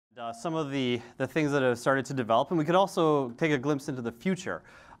some of the things that have started to develop, and we could also take a glimpse into the future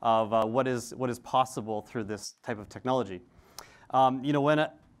of what is possible through this type of technology. When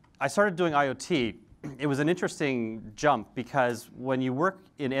I started doing IoT, it was an interesting jump because when you work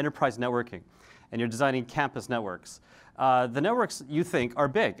in enterprise networking and you're designing campus networks, the networks you think are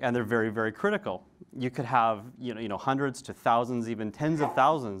big and they're very, very critical. You could have hundreds to thousands, even tens of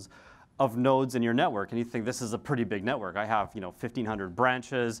thousands of nodes in your network, and you think this is a pretty big network. I have 1,500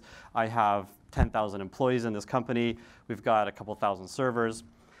 branches. I have 10,000 employees in this company. We've got a couple thousand servers,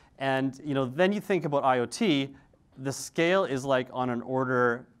 and then you think about IoT. The scale is like on an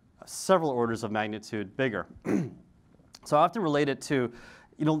order, several orders of magnitude bigger. So I often relate it to,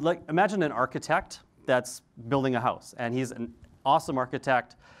 like imagine an architect that's building a house, and he's an awesome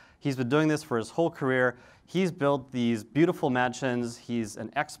architect. He's been doing this for his whole career. He's built these beautiful mansions. He's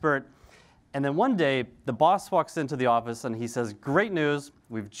an expert. And then one day, the boss walks into the office and he says, "Great news,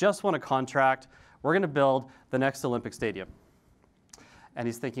 we've just won a contract. We're going to build the next Olympic Stadium." And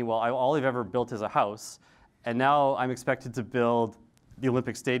he's thinking, well, all I've ever built is a house, and now I'm expected to build the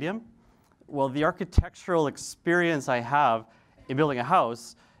Olympic Stadium? Well, the architectural experience I have in building a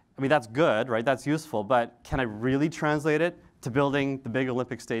house, I mean, that's good, right? That's useful, but can I really translate it to building the big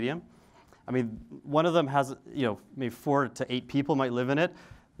Olympic Stadium? I mean, one of them has, maybe 4 to 8 people might live in it.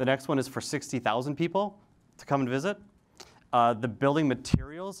 The next one is for 60,000 people to come and visit. The building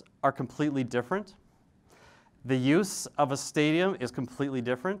materials are completely different. The use of a stadium is completely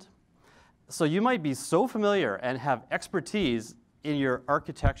different. So you might be so familiar and have expertise in your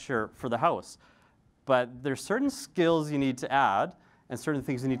architecture for the house, but there's certain skills you need to add and certain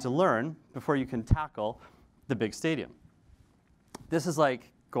things you need to learn before you can tackle the big stadium. This is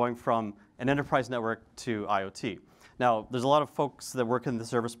like going from an enterprise network to IoT. Now, there's a lot of folks that work in the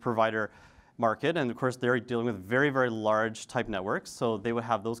service provider market, and of course, they're dealing with very, very large type networks, so they would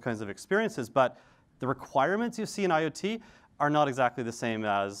have those kinds of experiences, but the requirements you see in IoT are not exactly the same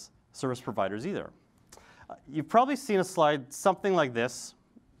as service providers either. You've probably seen a slide something like this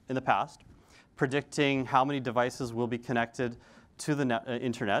in the past, predicting how many devices will be connected to the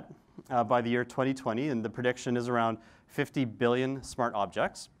internet by the year 2020, and the prediction is around 50 billion smart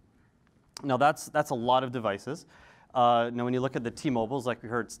objects. Now, that's a lot of devices. Now, when you look at the T-Mobiles, like we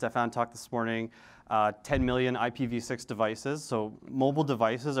heard Stefan talk this morning, 10 million IPv6 devices. So mobile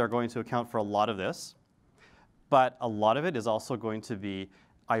devices are going to account for a lot of this. But a lot of it is also going to be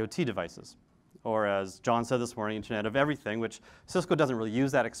IoT devices. Or as John said this morning, Internet of Everything, which Cisco doesn't really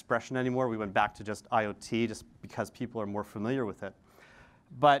use that expression anymore. We went back to just IoT just because people are more familiar with it.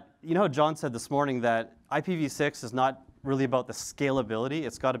 But John said this morning that IPv6 is not really about the scalability.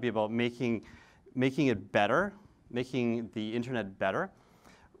 It's got to be about making it better, making the internet better.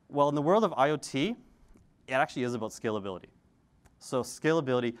 Well, in the world of IoT, it actually is about scalability. So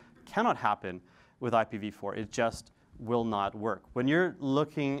scalability cannot happen with IPv4. It just will not work. When you're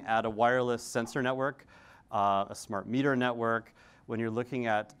looking at a wireless sensor network, a smart meter network, when you're looking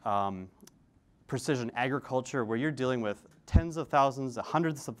at precision agriculture, where you're dealing with tens of thousands,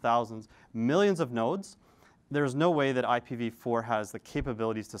 hundreds of thousands, millions of nodes, there's no way that IPv4 has the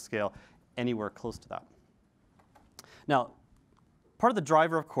capabilities to scale anywhere close to that. Now, part of the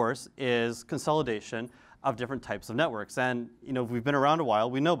driver, of course, is consolidation of different types of networks. And if we've been around a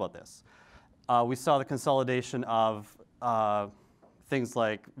while, we know about this. We saw the consolidation of things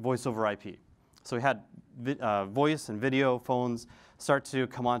like voice over IP. So we had voice and video phones start to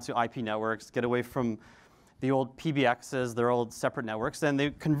come onto IP networks, get away from the old PBXs, their old separate networks, then they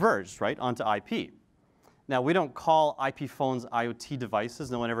converged right onto IP. Now, we don't call IP phones IoT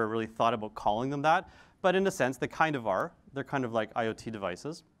devices. No one ever really thought about calling them that. But in a sense, they kind of are. They're kind of like IoT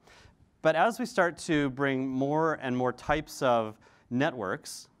devices. But as we start to bring more and more types of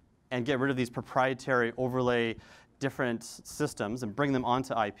networks and get rid of these proprietary overlay different systems and bring them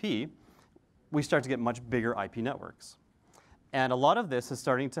onto IP, we start to get much bigger IP networks. And a lot of this is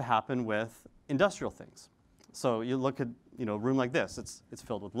starting to happen with industrial things. So you look at a room like this. It's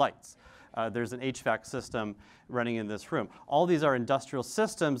filled with lights. There's an HVAC system running in this room. All these are industrial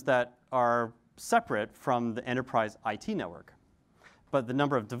systems that are separate from the enterprise IT network. But the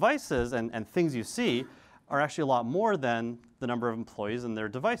number of devices and things you see are actually a lot more than the number of employees and their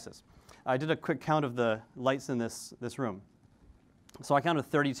devices. I did a quick count of the lights in this room. So I counted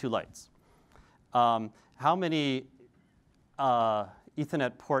 32 lights. How many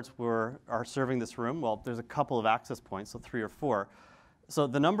Ethernet ports are serving this room? Well, there's a couple of access points, so 3 or 4. So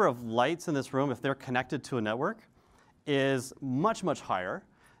the number of lights in this room, if they're connected to a network, is much, much higher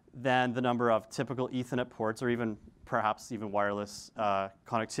than the number of typical Ethernet ports or even perhaps even wireless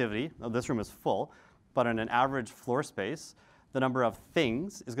connectivity. Now, this room is full, but in an average floor space, the number of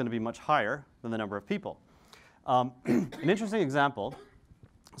things is going to be much higher than the number of people. An interesting example,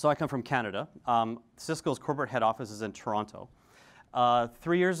 so I come from Canada. Cisco's corporate head office is in Toronto.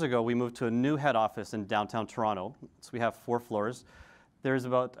 3 years ago, we moved to a new head office in downtown Toronto. So we have 4 floors. There's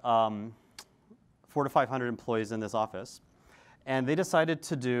about 400 to 500 employees in this office. And they decided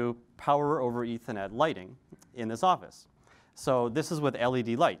to do power over Ethernet lighting in this office. So this is with LED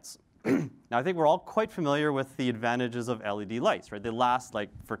lights. Now, I think we're all quite familiar with the advantages of LED lights, right? They last like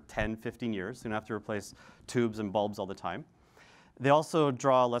for 10, 15 years. You don't have to replace tubes and bulbs all the time. They also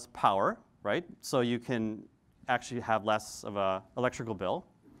draw less power, right? So you can actually have less of an electrical bill.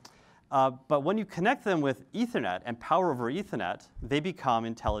 But when you connect them with Ethernet and power over Ethernet, they become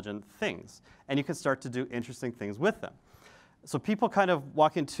intelligent things. And you can start to do interesting things with them. So people kind of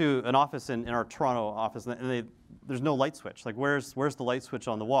walk into an office in our Toronto office, and there's no light switch. Like, where's the light switch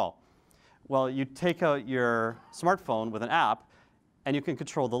on the wall? Well, you take out your smartphone with an app, and you can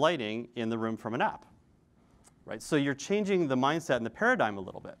control the lighting in the room from an app, right? So you're changing the mindset and the paradigm a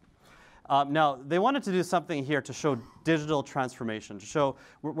little bit. Now, they wanted to do something here to show digital transformation, to show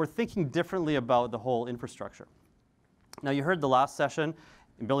we're thinking differently about the whole infrastructure. Now, you heard the last session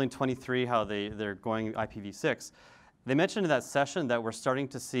in Building 23, how they're going IPv6. They mentioned in that session that we're starting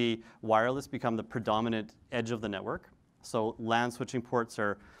to see wireless become the predominant edge of the network. So LAN switching ports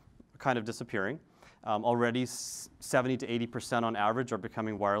are kind of disappearing. Already 70 to 80% on average are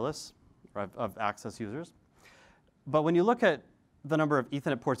becoming wireless of access users. But when you look at the number of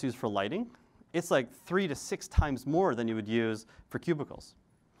Ethernet ports used for lighting, it's like 3 to 6 times more than you would use for cubicles.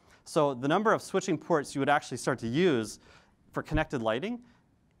 So the number of switching ports you would actually start to use for connected lighting,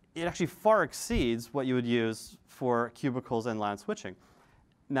 it actually far exceeds what you would use for cubicles and LAN switching.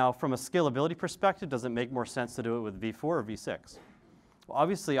 Now, from a scalability perspective, does it make more sense to do it with v4 or v6? Well,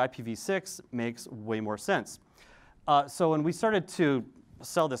 obviously, IPv6 makes way more sense. So when we started to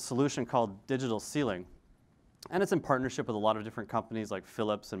sell this solution called digital ceiling, and it's in partnership with a lot of different companies like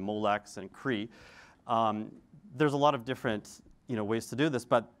Philips and Molex and Cree, there's a lot of different ways to do this,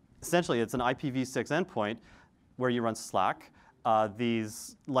 but essentially it's an IPv6 endpoint where you run Slack.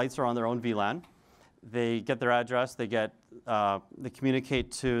 These lights are on their own VLAN. They get their address. They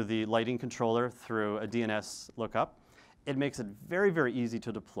communicate to the lighting controller through a DNS lookup. It makes it very, very easy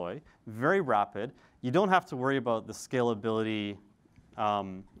to deploy, very rapid. You don't have to worry about the scalability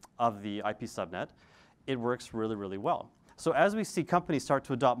of the IP subnet. It works really, really well. So as we see companies start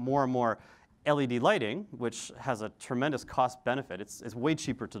to adopt more and more LED lighting, which has a tremendous cost benefit, it's way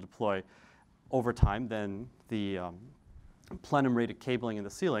cheaper to deploy over time than the plenum rated cabling in the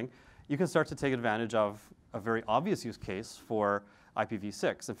ceiling, you can start to take advantage of a very obvious use case for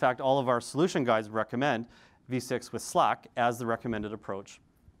IPv6. In fact, all of our solution guides recommend v6 with Slack as the recommended approach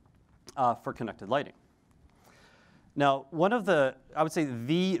for connected lighting. Now, one of the, I would say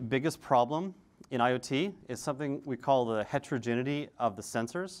the biggest problem in IoT is something we call the heterogeneity of the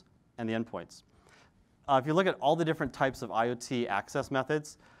sensors and the endpoints. If you look at all the different types of IoT access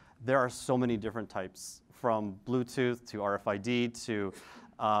methods, there are so many different types, from Bluetooth to RFID to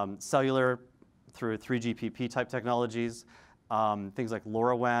cellular through 3GPP type technologies, things like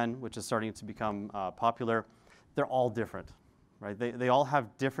LoRaWAN, which is starting to become popular. They're all different, right? They all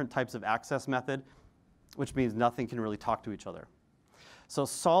have different types of access method, which means nothing can really talk to each other. So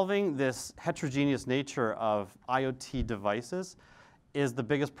solving this heterogeneous nature of IoT devices is the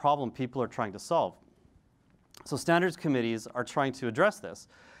biggest problem people are trying to solve. So standards committees are trying to address this.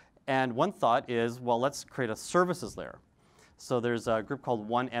 And one thought is, well, let's create a services layer. So there's a group called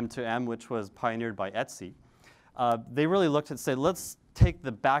 1M2M, which was pioneered by Etsy. They really looked at, say, let's take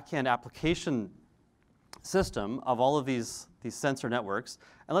the back-end application system of all of these sensor networks,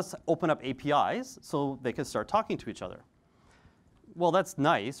 and let's open up APIs so they can start talking to each other. Well, that's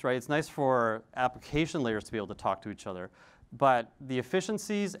nice, right? It's nice for application layers to be able to talk to each other. But the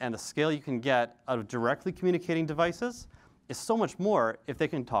efficiencies and the scale you can get out of directly communicating devices is so much more if they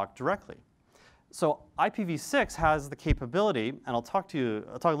can talk directly. So IPv6 has the capability, and I'll talk a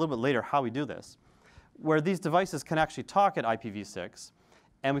little bit later how we do this, where these devices can actually talk at IPv6,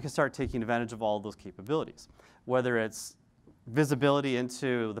 and we can start taking advantage of all of those capabilities, whether it's visibility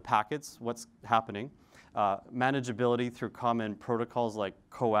into the packets, what's happening, manageability through common protocols like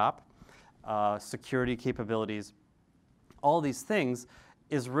CoAP, security capabilities. All these things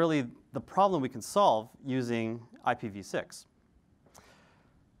is really the problem we can solve using IPv6.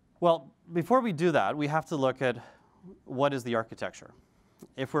 Well, before we do that, we have to look at what is the architecture.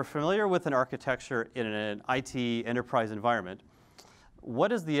 If we're familiar with an architecture in an IT enterprise environment, what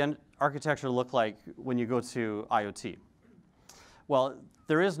does the architecture look like when you go to IoT? Well,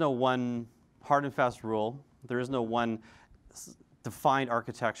 there is no one hard and fast rule. There is no one defined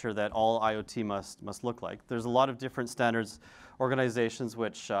architecture that all IoT must look like. There's a lot of different standards organizations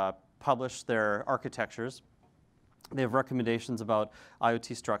which publish their architectures. They have recommendations about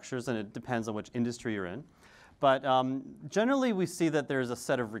IoT structures, and it depends on which industry you're in. But generally, we see that there's a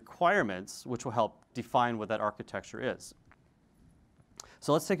set of requirements which will help define what that architecture is.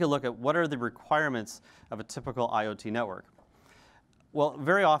 So let's take a look at what are the requirements of a typical IoT network. Well,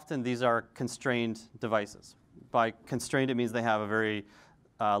 very often these are constrained devices. By constrained, it means they have a very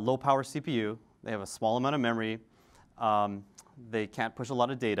low power CPU, they have a small amount of memory, they can't push a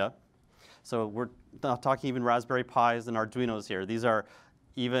lot of data. So we're not talking even Raspberry Pis and Arduinos here. These are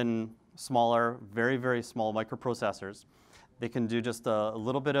even smaller, very, very small microprocessors. They can do just a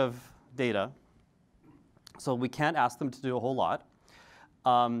little bit of data. So we can't ask them to do a whole lot.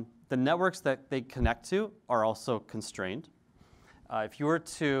 The networks that they connect to are also constrained. If you were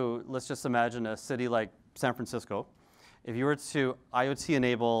to, let's just imagine a city like San Francisco, if you were to IoT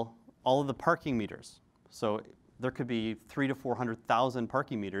enable all of the parking meters, so there could be 300,000 to 400,000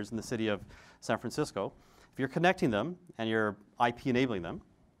 parking meters in the city of San Francisco. If you're connecting them and you're IP enabling them,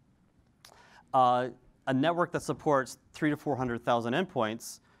 a network that supports 300,000 to 400,000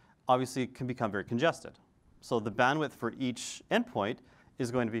 endpoints obviously can become very congested. So the bandwidth for each endpoint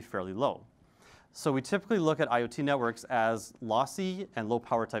is going to be fairly low. So we typically look at IoT networks as lossy and low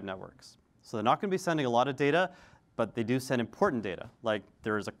power type networks. So they're not going to be sending a lot of data, but they do send important data, like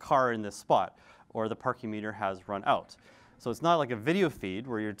there is a car in this spot, or the parking meter has run out. So it's not like a video feed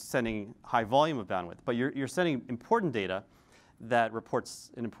where you're sending high volume of bandwidth, but you're sending important data that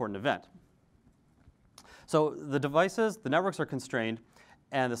reports an important event. So the devices, the networks are constrained,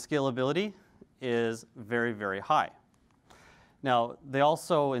 and the scalability is very, very high. Now, they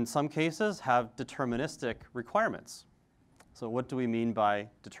also, in some cases, have deterministic requirements. So what do we mean by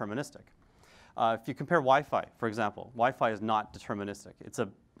deterministic? If you compare Wi-Fi, for example, Wi-Fi is not deterministic. It's a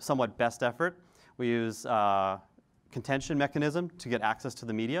somewhat best effort. We use contention mechanism to get access to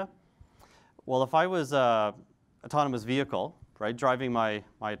the media. Well, if I was an autonomous vehicle, right, driving my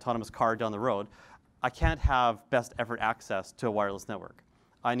autonomous car down the road, I can't have best effort access to a wireless network.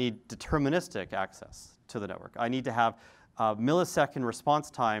 I need deterministic access to the network. I need to have millisecond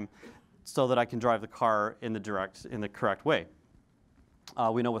response time so that I can drive the car in the correct way.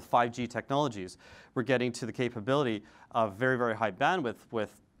 We know with 5G technologies, we're getting to the capability of very, very high bandwidth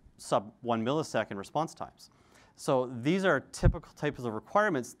with sub 1 millisecond response times. So these are typical types of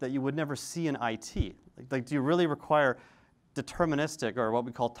requirements that you would never see in IT. Like, do you really require deterministic, or what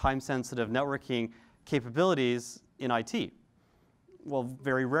we call time-sensitive networking capabilities in IT? Well,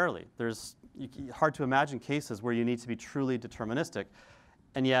 very rarely. There's hard to imagine cases where you need to be truly deterministic.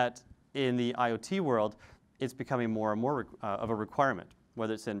 And yet, in the IoT world, it's becoming more and more of a requirement,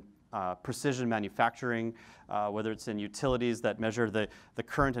 whether it's in precision manufacturing, whether it's in utilities that measure the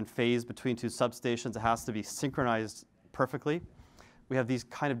current and phase between two substations. It has to be synchronized perfectly. We have these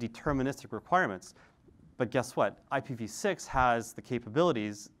kind of deterministic requirements. But guess what? IPv6 has the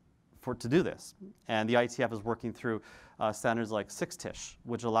capabilities to do this. And the IETF is working through standards like 6TiSCH,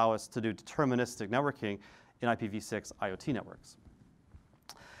 which allow us to do deterministic networking in IPv6 IoT networks.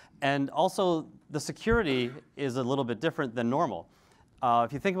 And also, the security is a little bit different than normal.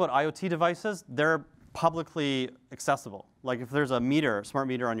 If you think about IoT devices, they're publicly accessible. Like if there's a meter, smart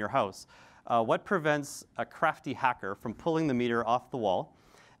meter on your house, what prevents a crafty hacker from pulling the meter off the wall,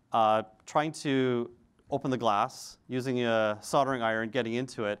 trying to open the glass, using a soldering iron, getting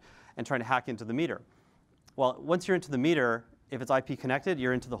into it, and trying to hack into the meter? Well, once you're into the meter, if it's IP connected,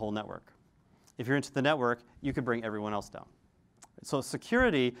 you're into the whole network. If you're into the network, you could bring everyone else down. So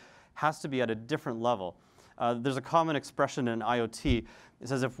security has to be at a different level. There's a common expression in IoT. It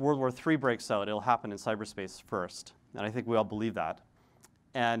says if World War III breaks out, it'll happen in cyberspace first. And I think we all believe that.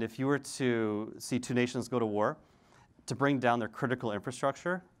 And if you were to see two nations go to war, to bring down their critical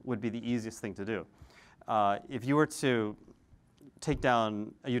infrastructure would be the easiest thing to do. If you were to take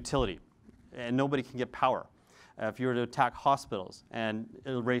down a utility and nobody can get power, if you were to attack hospitals and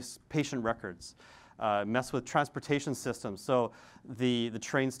erase patient records, mess with transportation systems so the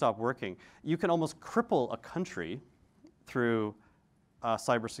trains stop working, you can almost cripple a country through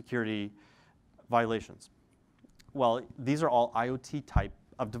cybersecurity violations. Well, these are all IoT type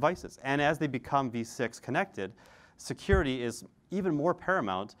of devices. And as they become V6 connected, security is even more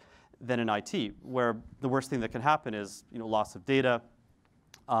paramount than in IT, where the worst thing that can happen is loss of data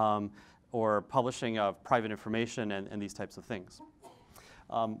or publishing of private information and these types of things.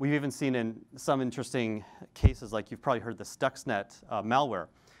 We've even seen in some interesting cases, like you've probably heard the Stuxnet malware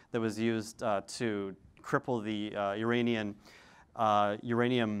that was used to cripple the uranium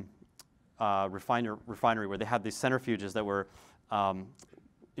refinery where they had these centrifuges that were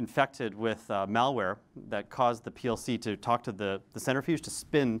infected with malware that caused the PLC to talk to the centrifuge to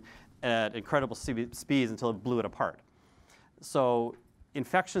spin at incredible speeds until it blew it apart. So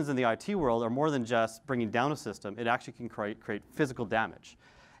infections in the IT world are more than just bringing down a system. It actually can create physical damage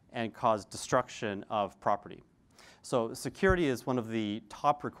and cause destruction of property. So security is one of the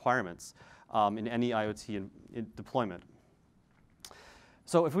top requirements in any IoT deployment.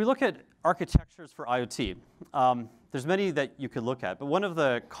 So if we look at architectures for IoT, there's many that you could look at, but one of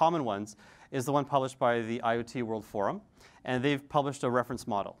the common ones is the one published by the IoT World Forum, and they've published a reference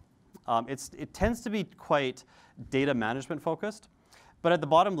model. It tends to be quite data management focused, but at the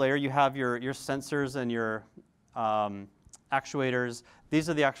bottom layer you have your sensors and your actuators. These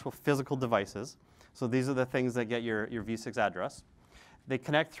are the actual physical devices. So these are the things that get your v6 address. They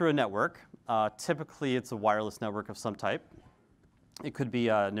connect through a network. Typically it's a wireless network of some type. It could be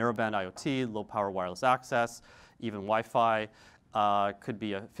a narrowband IoT, low power wireless access, even Wi-Fi. Could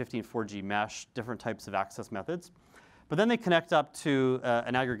be a 15.4G mesh, different types of access methods. But then they connect up to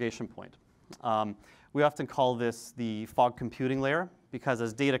an aggregation point. We often call this the fog computing layer, because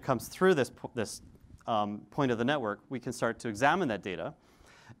as data comes through this point of the network, we can start to examine that data,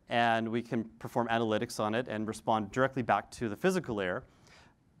 and we can perform analytics on it and respond directly back to the physical layer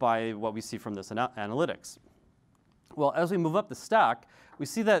by what we see from this analytics. Well, as we move up the stack, we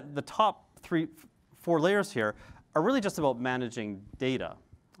see that the top 4 layers here are really just about managing data.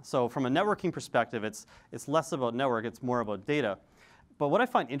 So from a networking perspective, it's less about network, it's more about data. But what I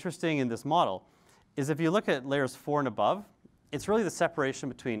find interesting in this model is if you look at layers 4 and above, it's really the separation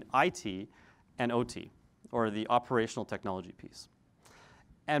between IT and OT, or the operational technology piece.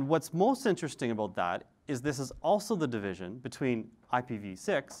 And what's most interesting about that is this is also the division between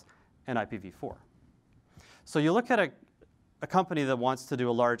IPv6 and IPv4. So you look at a company that wants to do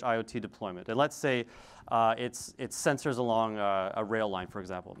a large IoT deployment, and let's say it's sensors along a rail line, for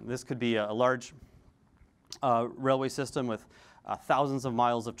example. This could be a large railway system with thousands of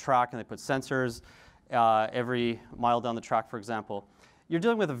miles of track, and they put sensors every mile down the track, for example. You're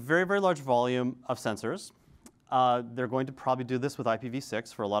dealing with a very, very large volume of sensors. They're going to probably do this with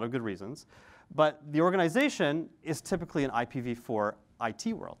IPv6 for a lot of good reasons. But the organization is typically an IPv4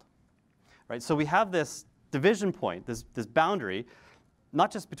 IT world, right? So we have this division point, this boundary, not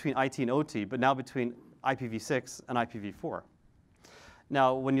just between IT and OT, but now between IPv6 and IPv4.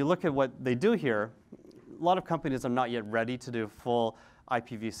 Now, when you look at what they do here, a lot of companies are not yet ready to do full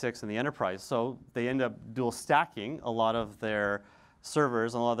IPv6 in the enterprise, so they end up dual stacking a lot of their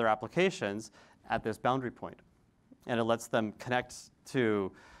servers and a lot of their applications at this boundary point. And it lets them connect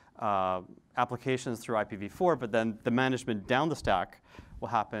to applications through IPv4, but then the management down the stack will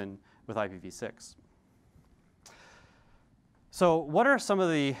happen with IPv6. So what are some of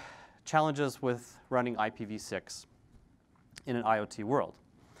the challenges with running IPv6 in an IoT world?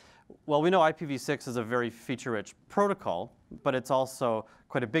 Well, we know IPv6 is a very feature-rich protocol, but it's also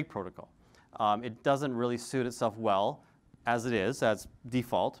quite a big protocol. It doesn't really suit itself well, as it is, as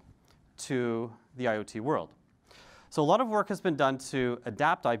default, to the IoT world. So a lot of work has been done to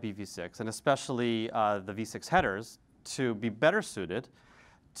adapt IPv6, and especially the v6 headers, to be better suited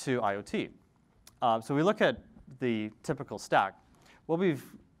to IoT. So we look at the typical stack. What we've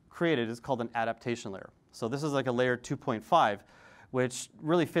created is called an adaptation layer. So this is like a layer 2.5, which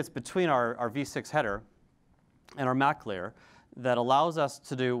really fits between our v6 header and our MAC layer that allows us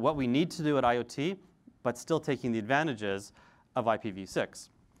to do what we need to do at IoT, but still taking the advantages of IPv6.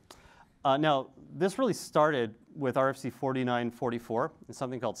 Now, this really started with RFC 4944 and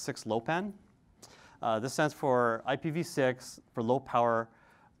something called 6LoWPAN. This stands for IPv6 for low power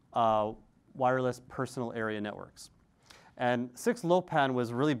wireless personal area networks. And 6LoWPAN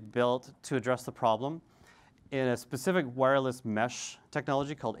was really built to address the problem in a specific wireless mesh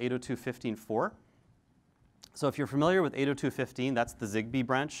technology called 802.15.4. So if you're familiar with 802.15, that's the Zigbee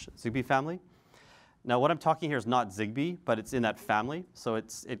branch, Zigbee family. Now what I'm talking here is not Zigbee, but it's in that family, so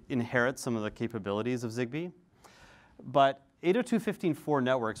it inherits some of the capabilities of Zigbee. But 802.15.4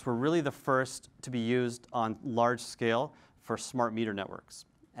 networks were really the first to be used on large scale for smart meter networks.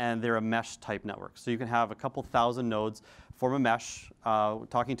 And they're a mesh type network. So you can have a couple thousand nodes form a mesh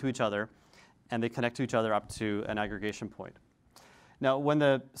talking to each other, and they connect to each other up to an aggregation point. Now when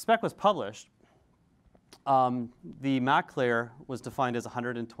the spec was published, the MAC layer was defined as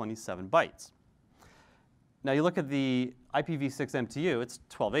 127 bytes. Now you look at the IPv6 MTU, it's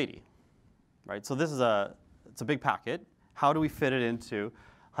 1280, right? So this is it's a big packet. How do we fit it into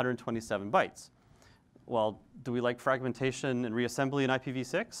 127 bytes? Well, do we like fragmentation and reassembly in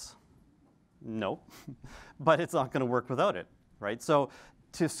IPv6? No, but it's not going to work without it, right? So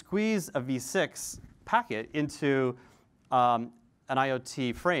to squeeze a v6 packet into an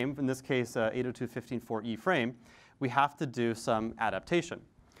IoT frame, in this case, 802.15.4e frame, we have to do some adaptation.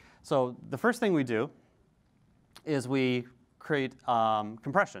 So the first thing we do is we create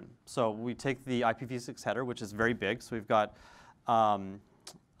compression. So we take the IPv6 header, which is very big. So we've got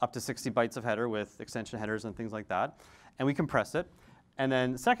up to 60 bytes of header with extension headers and things like that. And we compress it. And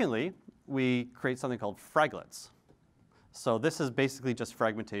then secondly, we create something called fraglets. So this is basically just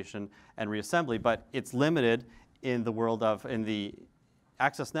fragmentation and reassembly, but it's limited in the world of, in the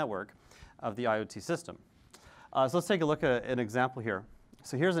access network of the IoT system. So let's take a look at an example here.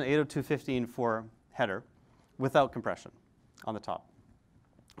 So here's an 802.15.4 header without compression on the top,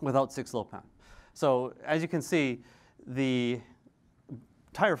 without 6LoWPAN. So as you can see, the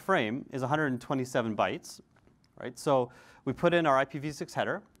entire frame is 127 bytes, right? So we put in our IPv6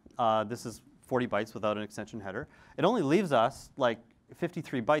 header. This is 40 bytes without an extension header. It only leaves us like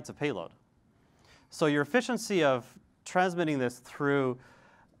 53 bytes of payload. So your efficiency of transmitting this through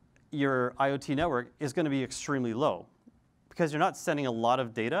your IoT network is going to be extremely low because you're not sending a lot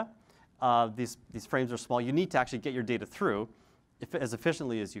of data. These frames are small. You need to actually get your data through as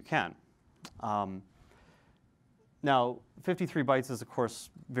efficiently as you can. Now, 53 bytes is, of course,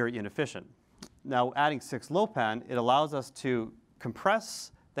 very inefficient. Now, adding 6LoWPAN, it allows us to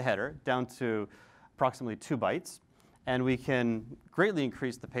compress the header down to approximately 2 bytes, and we can greatly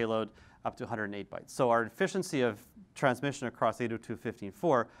increase the payload up to 108 bytes. So our efficiency of transmission across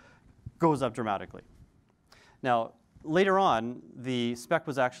 802.15.4 goes up dramatically. Now, later on, the spec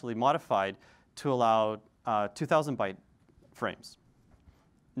was actually modified to allow 2,000 byte frames.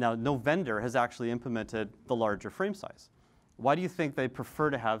 Now, no vendor has actually implemented the larger frame size. Why do you think they prefer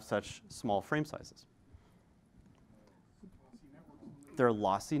to have such small frame sizes? They're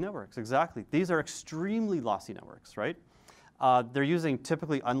lossy networks, exactly. These are extremely lossy networks, right? They're using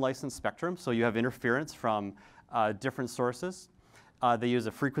typically unlicensed spectrum, so you have interference from different sources. They use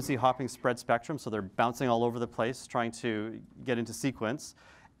a frequency hopping spread spectrum, so they're bouncing all over the place trying to get into sequence,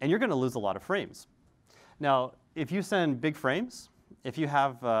 and you're going to lose a lot of frames. Now, if you send big frames, if you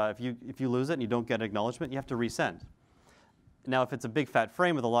lose it and you don't get acknowledgement, you have to resend. Now, if it's a big fat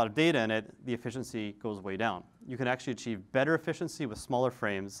frame with a lot of data in it, the efficiency goes way down. You can actually achieve better efficiency with smaller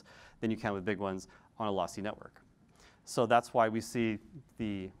frames than you can with big ones on a lossy network. So that's why we see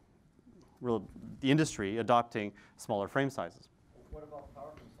the industry adopting smaller frame sizes. What about power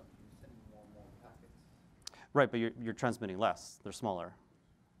consumption? You're sending more and more packets. Right, but you're transmitting less. They're smaller.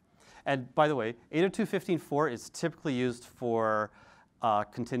 And by the way, 802.15.4 is typically used for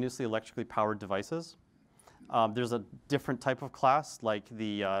continuously electrically powered devices. There's a different type of class, like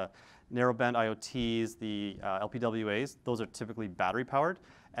the narrowband IoTs, the LPWAs. Those are typically battery powered,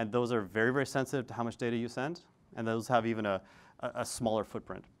 and those are very, very sensitive to how much data you send, and those have even a smaller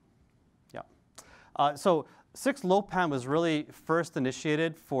footprint. Yeah. So 6LoWPAN was really first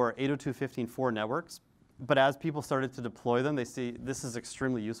initiated for 802.15.4 networks, but as people started to deploy them, they see this is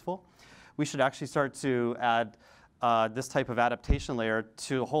extremely useful. We should actually start to add this type of adaptation layer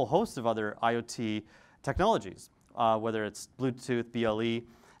to a whole host of other IoT technologies, whether it's Bluetooth, BLE,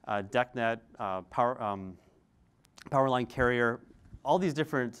 DECnet, Powerline Carrier. All these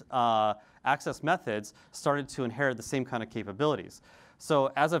different access methods started to inherit the same kind of capabilities.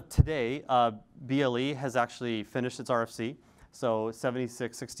 So as of today, BLE has actually finished its RFC. So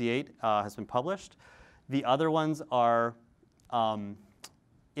 7668 has been published. The other ones are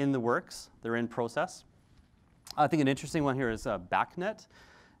in the works. They're in process. I think an interesting one here is BACnet.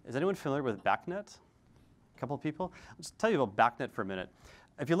 Is anyone familiar with BACnet? A couple of people? I'll just tell you about BACnet for a minute.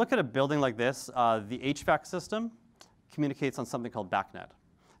 If you look at a building like this, the HVAC system communicates on something called BACnet.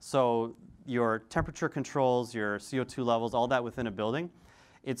 So your temperature controls, your CO2 levels, all that within a building,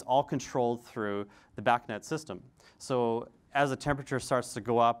 it's all controlled through the BACnet system. So as the temperature starts to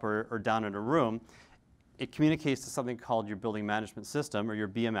go up or down in a room, it communicates to something called your building management system, or your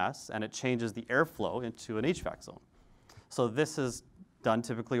BMS, and it changes the airflow into an HVAC zone. So this is done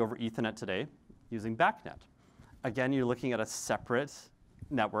typically over Ethernet today using BACnet. Again, you're looking at a separate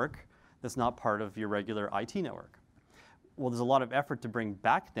network that's not part of your regular IT network. Well, there's a lot of effort to bring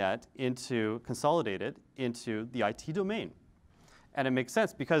BACnet consolidate it into the IT domain. And it makes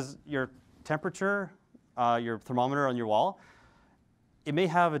sense because your temperature, your thermometer on your wall, it may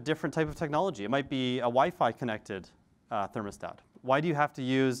have a different type of technology. It might be a Wi-Fi connected thermostat. Why do you have to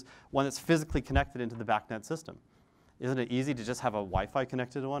use one that's physically connected into the BACnet system? Isn't it easy to just have a Wi-Fi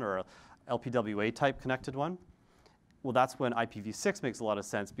connected one or a LPWA type connected one? Well, that's when IPv6 makes a lot of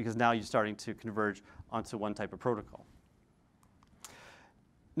sense because now you're starting to converge onto one type of protocol.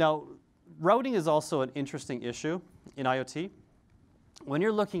 Now, routing is also an interesting issue in IoT. when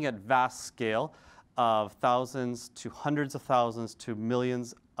you're looking at vast scale of thousands to hundreds of thousands to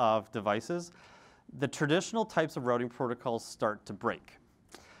millions of devices, the traditional types of routing protocols start to break.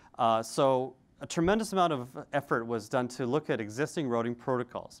 So a tremendous amount of effort was done to look at existing routing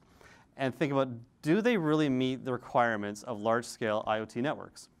protocols and think about, do they really meet the requirements of large-scale IoT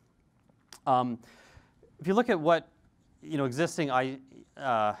networks? If you look at what existing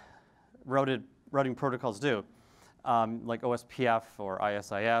routing protocols do, like OSPF or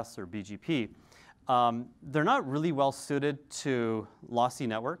ISIS or BGP, they're not really well suited to lossy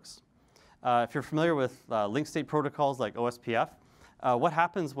networks. If you're familiar with link state protocols like OSPF, what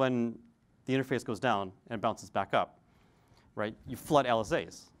happens when the interface goes down and bounces back up, right? You flood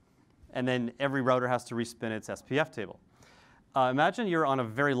LSAs, and then every router has to respin its SPF table. Imagine you're on a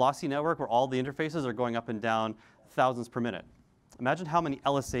very lossy network where all the interfaces are going up and down thousands per minute. Imagine how many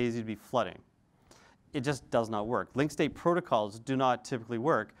LSAs you'd be flooding. It just does not work. Link state protocols do not typically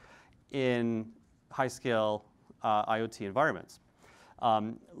work in high-scale IoT environments.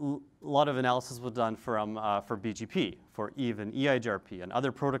 A lot of analysis was done for BGP, for even EIGRP, and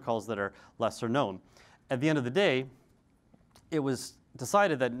other protocols that are lesser known. At the end of the day, it was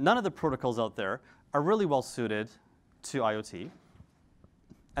decided that none of the protocols out there are really well suited to IoT.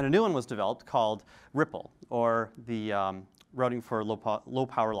 And a new one was developed called Ripple, or the routing for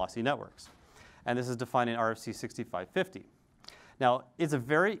low-power lossy networks. And this is defined in RFC 6550. Now, it's a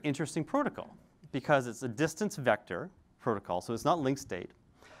very interesting protocol because it's a distance vector protocol, so it's not link state,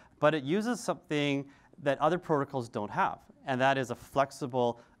 but it uses something that other protocols don't have, and that is a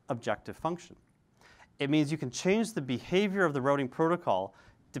flexible objective function. It means you can change the behavior of the routing protocol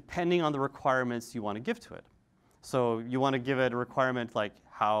depending on the requirements you want to give to it. So you want to give it a requirement like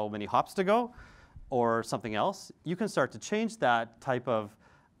how many hops to go or something else, you can start to change that type of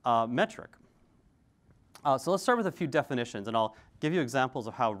metric. So let's start with a few definitions, and I'll give you examples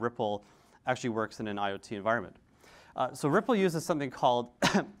of how Ripple actually works in an IoT environment. So Ripple uses something called,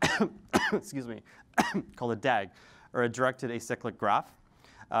 excuse me, called a DAG, or a directed acyclic graph.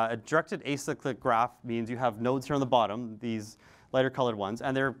 A directed acyclic graph means you have nodes here on the bottom, these lighter colored ones,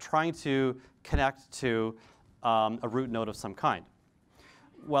 and they're trying to connect to a root node of some kind.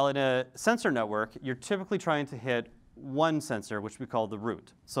 Well, in a sensor network, you're typically trying to hit one sensor, which we call the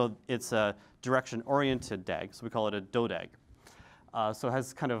root. So it's a direction-oriented DAG, so we call it a DODAG. So it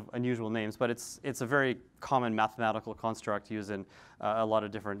has kind of unusual names, but it's a very common mathematical construct used in a lot of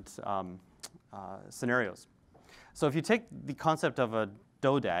different scenarios. So if you take the concept of a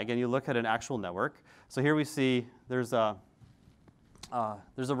DODAG and you look at an actual network, so here we see there's a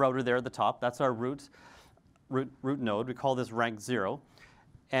router there at the top. That's our root node. We call this rank 0.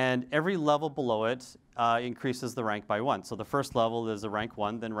 And every level below it increases the rank by 1. So the first level is a rank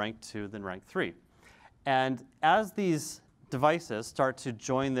 1, then rank 2, then rank 3. And as these devices start to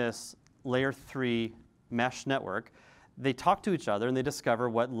join this layer 3 mesh network, they talk to each other and they discover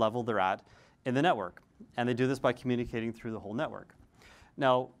what level they're at in the network. And they do this by communicating through the whole network.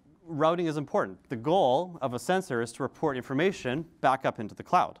 Now, routing is important. The goal of a sensor is to report information back up into the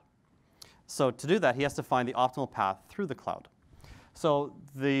cloud. So to do that, he has to find the optimal path through the cloud. So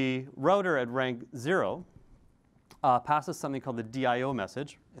the router at rank 0 passes something called the DIO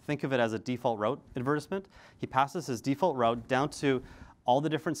message. Think of it as a default route advertisement. He passes his default route down to all the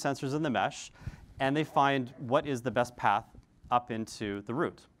different sensors in the mesh, and they find what is the best path up into the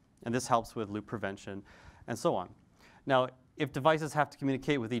root. And this helps with loop prevention and so on. Now, if devices have to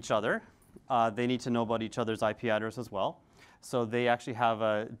communicate with each other, they need to know about each other's IP address as well. So they actually have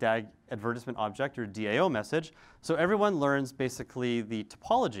a DAG advertisement object, or DAO message. So everyone learns basically the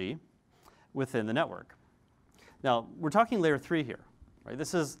topology within the network. Now, we're talking layer 3 here. Right?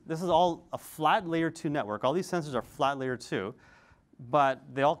 This is all a flat layer 2 network. All these sensors are flat layer 2, but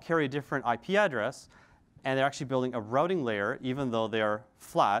they all carry a different IP address, and they're actually building a routing layer, even though they are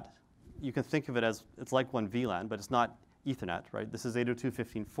flat. You can think of it as it's like one VLAN, but it's not Ethernet. Right? This is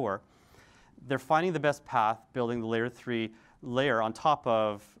 802.15.4. They're finding the best path, building the layer 3 layer on top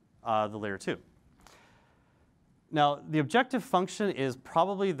of the layer 2. Now, the objective function is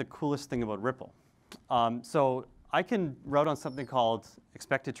probably the coolest thing about Ripple. So I can route on something called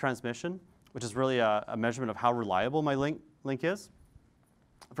expected transmission, which is really a measurement of how reliable my link is.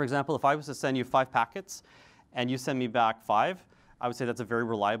 For example, if I was to send you 5 packets and you send me back 5, I would say that's a very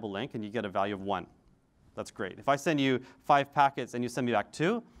reliable link, and you get a value of 1. That's great. If I send you 5 packets and you send me back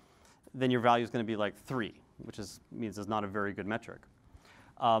 2, then your value is going to be like 3, which means it's not a very good metric.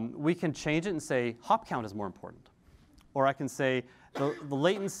 We can change it and say hop count is more important. Or I can say the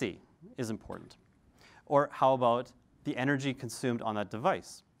latency is important. Or how about the energy consumed on that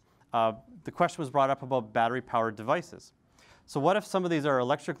device? The question was brought up about battery-powered devices. So what if some of these are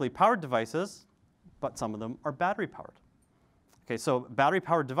electrically powered devices, but some of them are battery powered? Okay, so battery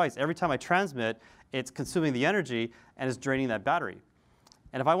powered device, every time I transmit, it's consuming the energy and is draining that battery.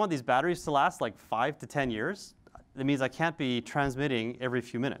 And if I want these batteries to last like 5 to 10 years, that means I can't be transmitting every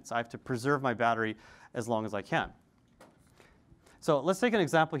few minutes. I have to preserve my battery as long as I can. So let's take an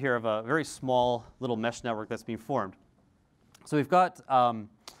example here of a very small little mesh network that's being formed. So we've got, I'm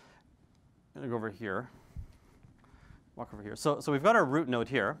going to go over here, walk over here. So we've got our root node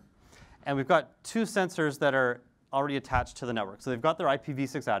here, and we've got two sensors that are already attached to the network. So they've got their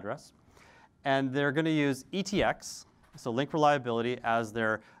IPv6 address, and they're going to use ETX, so link reliability, as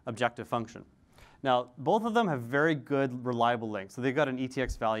their objective function. Now, both of them have very good, reliable links. So they've got an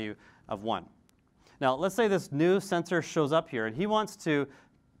ETX value of 1. Now, let's say this new sensor shows up here, and he wants to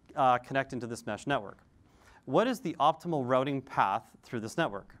connect into this mesh network. What is the optimal routing path through this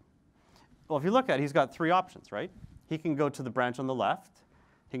network? Well, if you look at it, he's got 3 options, right? He can go to the branch on the left,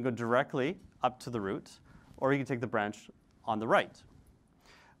 he can go directly up to the root, or he can take the branch on the right.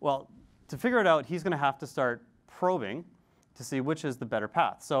 Well, to figure it out, he's going to have to start probing to see which is the better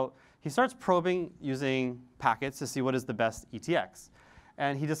path. So he starts probing using packets to see what is the best ETX.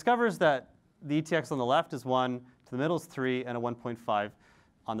 And he discovers that the ETX on the left is 1, to the middle is 3, and a 1.5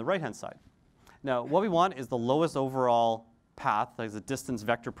 on the right-hand side. Now, what we want is the lowest overall path, like the distance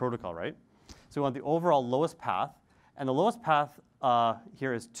vector protocol, right? So we want the overall lowest path. And the lowest path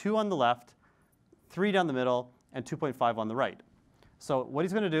here is 2 on the left, 3 down the middle, and 2.5 on the right. So what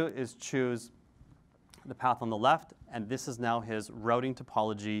he's going to do is choose the path on the left, and this is now his routing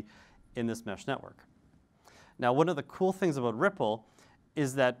topology in this mesh network. Now, one of the cool things about Ripple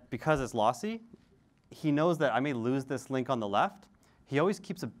is that because it's lossy, he knows that I may lose this link on the left. He always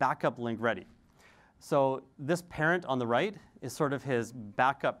keeps a backup link ready. So this parent on the right is sort of his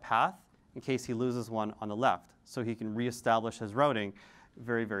backup path in case he loses one on the left, so he can reestablish his routing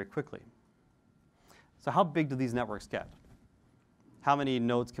very, very quickly. So how big do these networks get? How many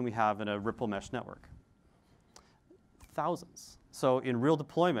nodes can we have in a Ripple mesh network? Thousands. So in real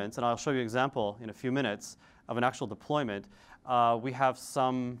deployments, and I'll show you an example in a few minutes of an actual deployment, we have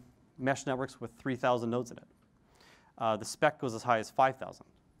some mesh networks with 3,000 nodes in it. The spec goes as high as 5,000.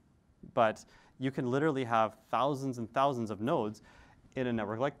 But you can literally have thousands and thousands of nodes in a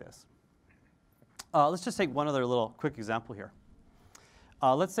network like this. Let's just take one other little quick example here.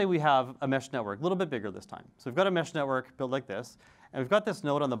 Let's say we have a mesh network, a little bit bigger this time. So we've got a mesh network built like this, and we've got this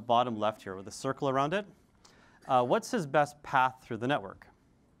node on the bottom left here with a circle around it. What's his best path through the network?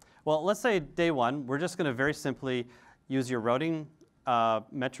 Well, let's say day 1, we're just going to very simply use your routing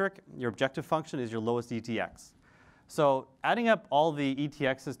metric. Your objective function is your lowest ETX. So adding up all the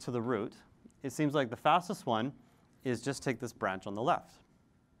ETXs to the root, it seems like the fastest one is just take this branch on the left.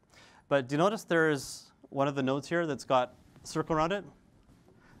 But do you notice there's one of the nodes here that's got a circle around it?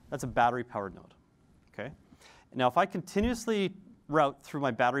 That's a battery-powered node. Okay. Now, if I continuously route through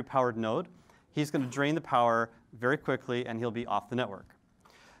my battery-powered node, he's going to drain the power very quickly, and he'll be off the network.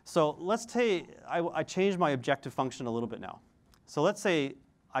 So let's say I change my objective function a little bit now. So let's say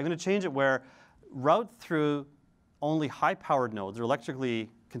I'm going to change it where route through only high-powered nodes, or electrically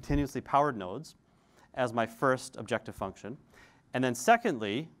continuously powered nodes, as my first objective function. And then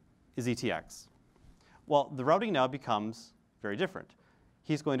secondly is ETX. Well, the routing now becomes very different.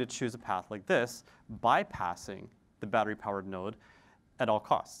 He's going to choose a path like this, bypassing the battery-powered node at all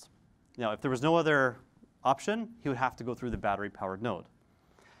costs. Now, if there was no other option, he would have to go through the battery-powered node.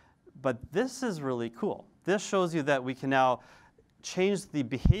 But this is really cool. This shows you that we can now change the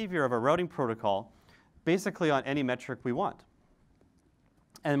behavior of a routing protocol basically on any metric we want.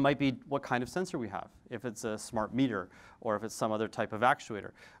 And it might be what kind of sensor we have, if it's a smart meter or if it's some other type of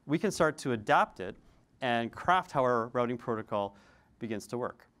actuator. We can start to adapt it and craft how our routing protocol begins to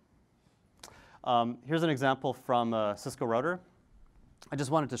work. Here's an example from a Cisco router. I just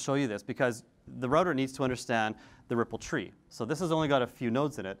wanted to show you this because the router needs to understand the Ripple tree. So this has only got a few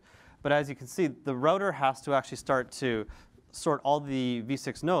nodes in it. But as you can see, the router has to actually start to sort all the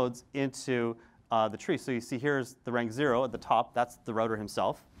V6 nodes into the tree. So you see here's the rank 0 at the top. That's the router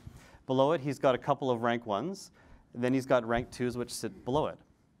himself. Below it, he's got a couple of rank 1s. And then he's got rank 2s, which sit below it.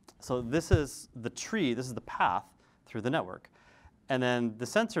 So this is the tree. This is the path through the network. And then the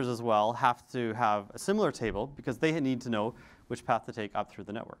sensors as well have to have a similar table because they need to know which path to take up through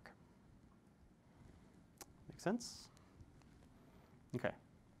the network. Make sense? OK.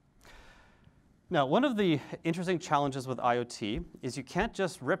 Now, one of the interesting challenges with IoT is you can't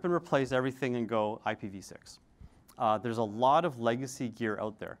just rip and replace everything and go IPv6. There's a lot of legacy gear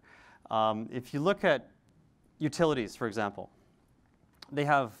out there. If you look at utilities, for example, they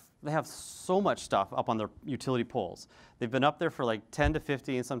have they have so much stuff up on their utility poles. They've been up there for like 10 to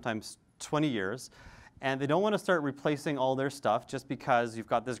 15, sometimes 20 years, and they don't want to start replacing all their stuff just because you've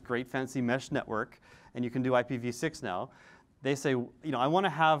got this great fancy mesh network and you can do IPv6 now. They say, I want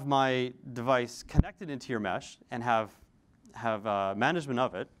to have my device connected into your mesh and have management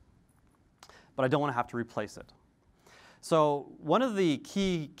of it, but I don't want to have to replace it. So one of the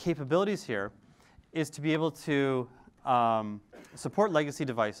key capabilities here is to be able to support legacy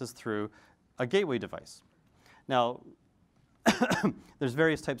devices through a gateway device. Now, there's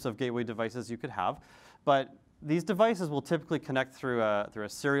various types of gateway devices you could have, but these devices will typically connect through a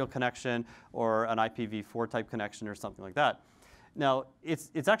serial connection or an IPv4 type connection or something like that. Now,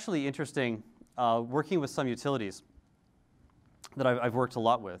 it's actually interesting working with some utilities that I've worked a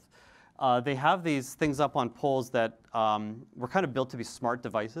lot with. They have these things up on poles that were kind of built to be smart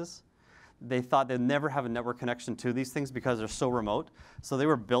devices. They thought they'd never have a network connection to these things because they're so remote. So they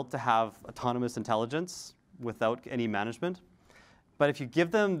were built to have autonomous intelligence without any management. But if you give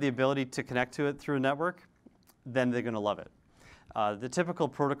them the ability to connect to it through a network, then they're going to love it. The typical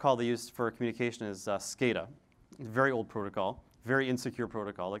protocol they use for communication is SCADA. It's a very old protocol, very insecure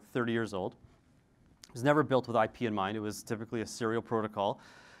protocol, like 30 years old. It was never built with IP in mind. It was typically a serial protocol.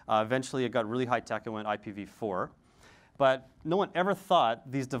 Eventually, it got really high tech and went IPv4. But no one ever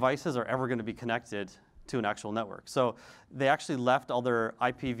thought these devices are ever going to be connected to an actual network. So they actually left all their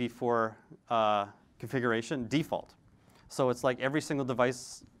IPv4 configuration default. So it's like every single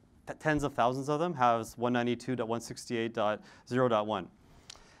device, tens of thousands of them, has 192.168.0.1.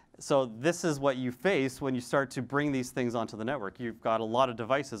 So this is what you face when you start to bring these things onto the network. You've got a lot of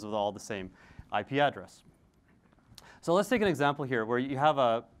devices with all the same IP address. So let's take an example here where you have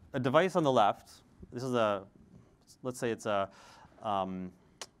a device on the left. This is let's say it's a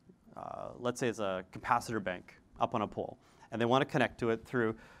capacitor bank up on a pole, and they want to connect to it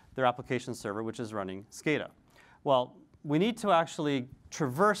through their application server, which is running SCADA. Well, we need to actually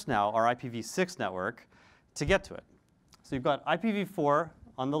traverse now our IPv6 network to get to it. So you've got IPv4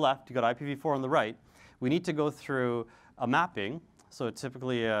 on the left, you've got IPv4 on the right. We need to go through a mapping, so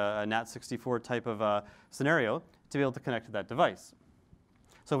typically a NAT64 type of scenario, to be able to connect to that device.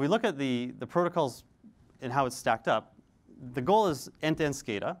 So if we look at the protocols and how it's stacked up, the goal is end-to-end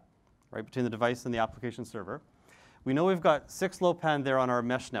SCADA, right, between the device and the application server. We know we've got 6 LoWPAN there on our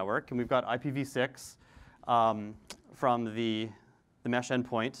mesh network, and we've got IPv6 from the mesh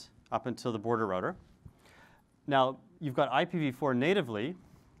endpoint up until the border router. Now, you've got IPv4 natively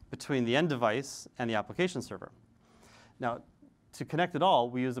between the end device and the application server. Now, to connect it all,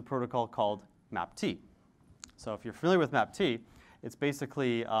 we use a protocol called MAP-T. So if you're familiar with MAP-T, it's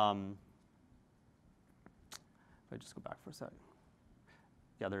basically, if I just go back for a second.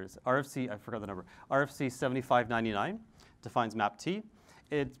 Yeah, there is RFC, I forgot the number. RFC 7599 defines MAP-T.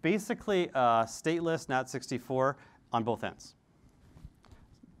 It's basically a stateless NAT64 on both ends.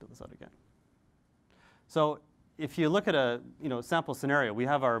 Let's build this out again. So if you look at a sample scenario, we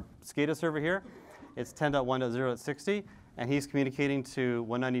have our SCADA server here. It's 10.1.0.60, and he's communicating to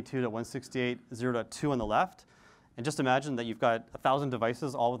 192.168.0.2 on the left. And just imagine that you've got 1,000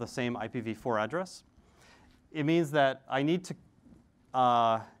 devices all with the same IPv4 address. It means that I need to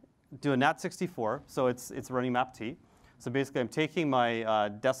do a NAT64, so it's running MAP-T. So basically, I'm taking my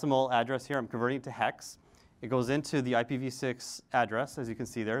decimal address here, I'm converting it to hex. It goes into the IPv6 address, as you can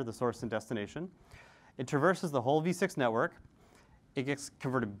see there, the source and destination. It traverses the whole v6 network. It gets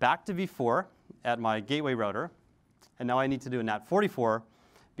converted back to v4 at my gateway router. And now I need to do a NAT44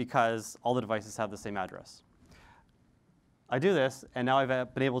 because all the devices have the same address. I do this, and now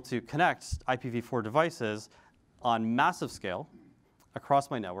I've been able to connect IPv4 devices on massive scale across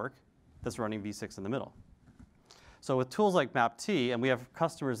my network that's running v6 in the middle. So with tools like MAP-T, and we have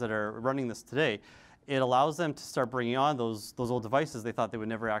customers that are running this today, it allows them to start bringing on those old devices they thought they would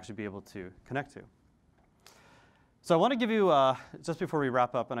never actually be able to connect to. So I want to give you, just before we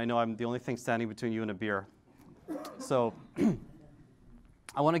wrap up, and I know I'm the only thing standing between you and a beer, so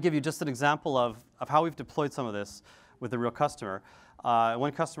I want to give you just an example of how we've deployed some of this with a real customer.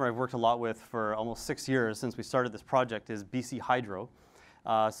 One customer I've worked a lot with for almost 6 years since we started this project is BC Hydro.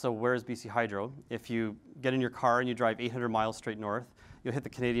 So where is BC Hydro? If you get in your car and you drive 800 miles straight north, you'll hit the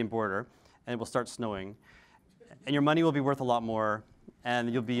Canadian border, and it will start snowing. And your money will be worth a lot more,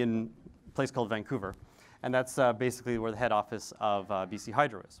 and you'll be in a place called Vancouver. And that's basically where the head office of BC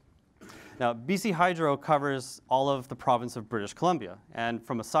Hydro is. Now, BC Hydro covers all of the province of British Columbia. And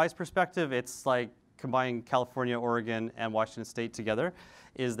from a size perspective, it's like combining California, Oregon, and Washington State together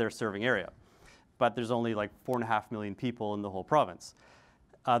is their serving area. But there's only like 4.5 million people in the whole province.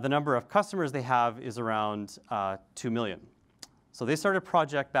 The number of customers they have is around 2 million. So they started a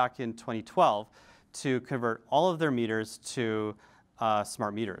project back in 2012 to convert all of their meters to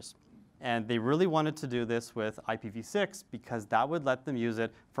smart meters. And they really wanted to do this with IPv6 because that would let them use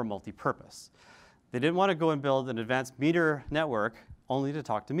it for multi-purpose. They didn't want to go and build an advanced meter network only to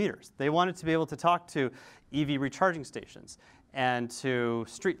talk to meters. They wanted to be able to talk to EV recharging stations and to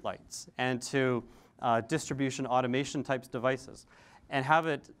street lights and to distribution automation types devices and have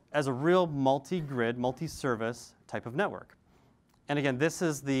it as a real multi-grid, multi-service type of network. And again, this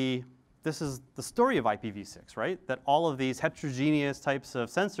is the story of IPv6, right? That all of these heterogeneous types of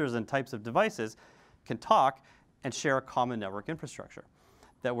sensors and types of devices can talk and share a common network infrastructure,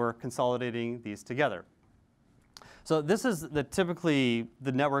 that we're consolidating these together. So this is typically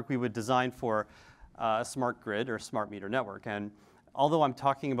the network we would design for a smart grid or smart meter network. And although I'm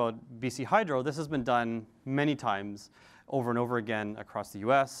talking about BC Hydro, this has been done many times over and over again across the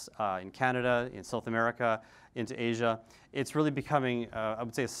US, in Canada, in South America, into Asia. It's really becoming, I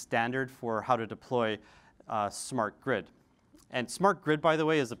would say, a standard for how to deploy smart grid. And smart grid, by the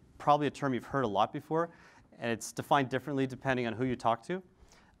way, is probably a term you've heard a lot before, and it's defined differently depending on who you talk to.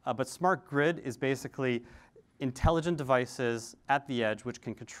 But smart grid is basically intelligent devices at the edge which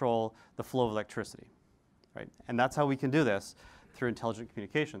can control the flow of electricity, right? And that's how we can do this, through intelligent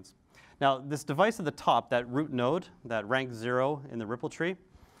communications. Now, this device at the top, that root node, that rank 0 in the Ripple tree,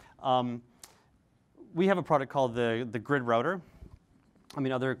 we have a product called the grid router. I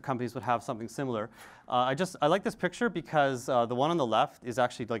mean, other companies would have something similar. I like this picture because the one on the left is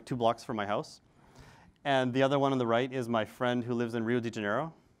actually like 2 blocks from my house. And the other one on the right is my friend who lives in Rio de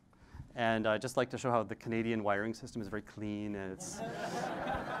Janeiro. And I just like to show how the Canadian wiring system is very clean and it's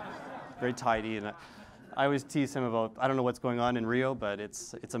very tidy. And I always tease him about, I don't know what's going on in Rio, but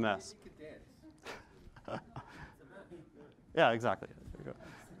it's a mess. Yeah, exactly. There you go.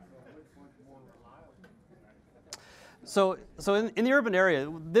 So in the urban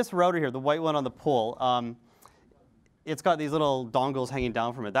area, this router here, the white one on the pole, it's got these little dongles hanging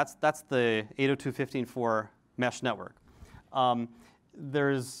down from it. That's the 802.15.4 mesh network.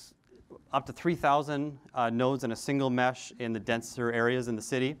 There's up to 3,000 nodes in a single mesh in the denser areas in the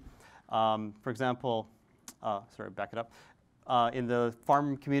city. For example, sorry, back it up. In the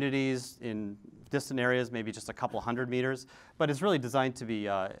farm communities, in distant areas, maybe just a couple hundred meters, but it's really designed to be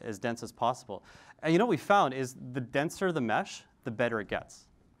as dense as possible. And you know what we found is the denser the mesh, the better it gets,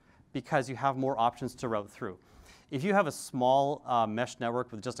 because you have more options to route through. If you have a small mesh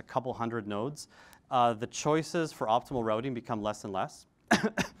network with just a couple hundred nodes, the choices for optimal routing become less and less.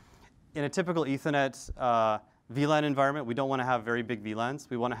 In a typical Ethernet VLAN environment, we don't want to have very big VLANs.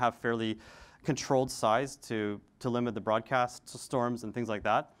 We want to have fairly controlled size to limit the broadcast storms and things like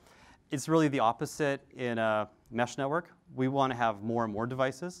that. It's really the opposite in a mesh network. We want to have more and more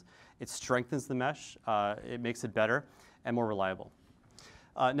devices. It strengthens the mesh. It makes it better and more reliable.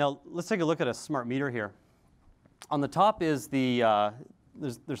 Now, let's take a look at a smart meter here. On the top is the,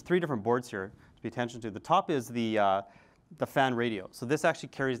 there's 3 different boards here to pay attention to. The top is the fan radio. So this actually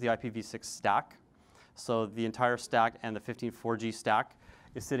carries the IPv6 stack. So the entire stack and the 15.4G stack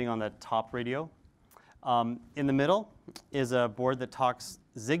is sitting on the top radio. In the middle is a board that talks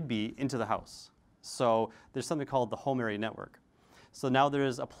Zigbee into the house. So there's something called the home area network. So now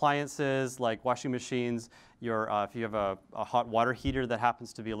there's appliances like washing machines, if you have a hot water heater that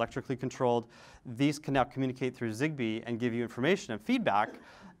happens to be electrically controlled, these can now communicate through Zigbee and give you information and feedback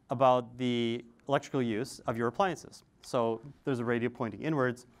about the electrical use of your appliances. So there's a radio pointing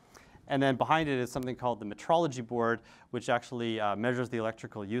inwards. And then behind it is something called the metrology board, which actually measures the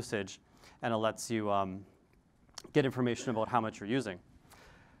electrical usage, and it lets you get information about how much you're using.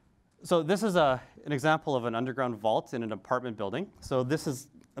 So this is an example of an underground vault in an apartment building. So this is,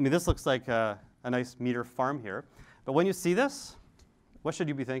 I mean, this looks like a nice meter farm here. But when you see this, what should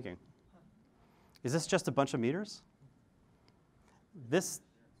you be thinking? Is this just a bunch of meters? This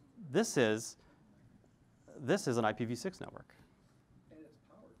is an IPv6 network. And it's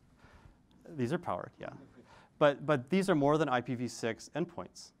powered. These are powered, yeah. But these are more than IPv6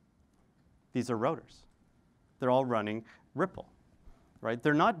 endpoints. These are routers. They're all running Ripple, right?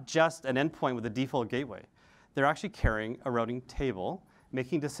 They're not just an endpoint with a default gateway. They're actually carrying a routing table,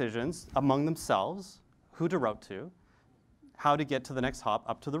 making decisions among themselves, who to route to, how to get to the next hop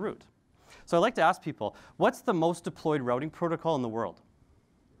up to the root. So I like to ask people, what's the most deployed routing protocol in the world?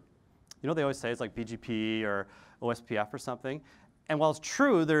 You know, they always say it's like BGP or OSPF or something. And while it's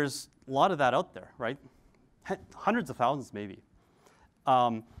true, there's a lot of that out there, right? Hundreds of thousands, maybe.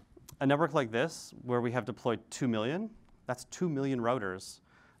 A network like this, where we have deployed 2 million, that's 2 million routers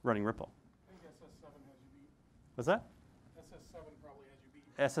running Ripple. I think SS7 has you beat. What's that? SS7 probably has you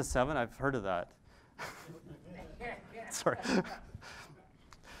beat. SS7, I've heard of that. Sorry.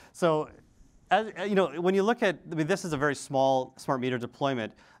 So, as, you know, when you look at, I mean, this is a very small smart meter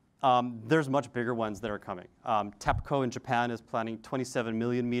deployment. There's much bigger ones that are coming. TEPCO in Japan is planning 27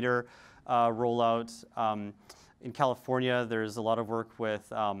 million meter rollout. In California, there's a lot of work with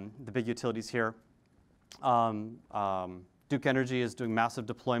the big utilities here. Duke Energy is doing massive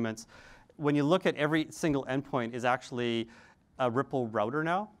deployments. When you look at every single endpoint is actually a Ripple router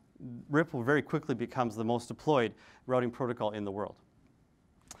now. Ripple very quickly becomes the most deployed routing protocol in the world.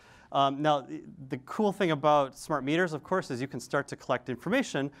 Now, the cool thing about smart meters, of course, is you can start to collect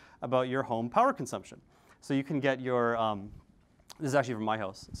information about your home power consumption. So you can get your, this is actually from my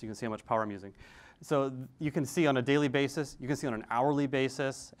house, so you can see how much power I'm using. So you can see on a daily basis, you can see on an hourly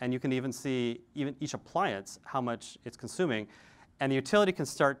basis, and you can even see even each appliance, how much it's consuming. And the utility can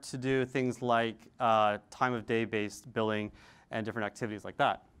start to do things like time of day based billing and different activities like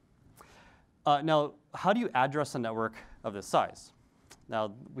that. Now, how do you address a network of this size?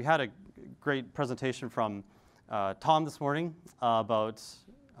 Now, we had a great presentation from Tom this morning about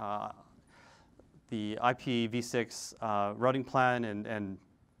the IPv6 routing plan and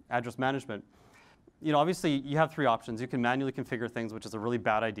address management. You know, obviously, you have three options. You can manually configure things, which is a really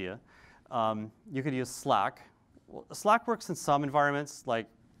bad idea. You could use Slack. Well, Slack works in some environments, like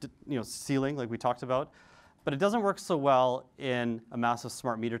sealing, like we talked about, but it doesn't work so well in a massive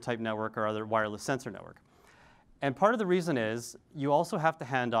smart meter type network or other wireless sensor network. And part of the reason is you also have to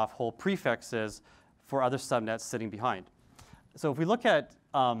hand off whole prefixes for other subnets sitting behind. So if we look at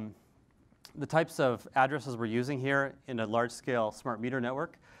the types of addresses we're using here in a large-scale smart meter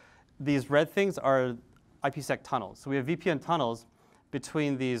network, these red things are IPsec tunnels. So we have VPN tunnels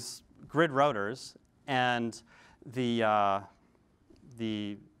between these grid routers and the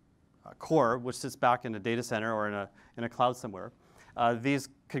core, which sits back in a data center or in a cloud somewhere. These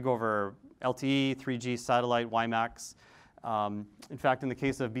could go over LTE, 3G, satellite, WiMAX. In fact, in the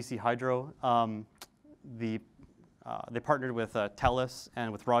case of BC Hydro, they partnered with TELUS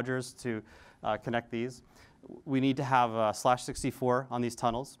and with Rogers to connect these. We need to have /64 on these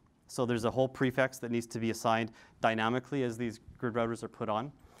tunnels. So there's a whole prefix that needs to be assigned dynamically as these grid routers are put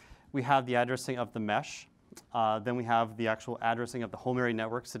on. We have the addressing of the mesh. Then we have the actual addressing of the home area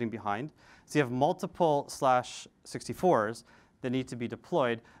network sitting behind. So you have multiple /64s that need to be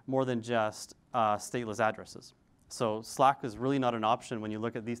deployed more than just stateless addresses. So Slack is really not an option when you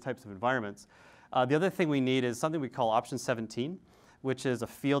look at these types of environments. The other thing we need is something we call option 17, which is a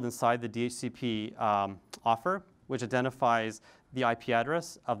field inside the DHCP offer, which identifies the IP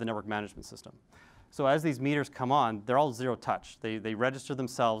address of the network management system. So as these meters come on, they're all zero touch. They register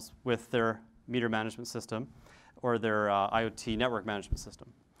themselves with their meter management system or their IoT network management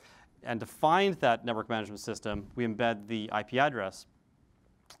system. And to find that network management system, we embed the IP address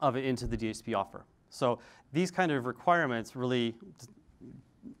of it into the DHCP offer. So these kind of requirements really,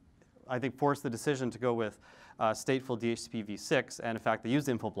 I think, force the decision to go with stateful DHCP v6. And in fact, they used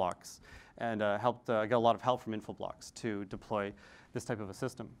Infoblocks and get a lot of help from Infoblocks to deploy this type of a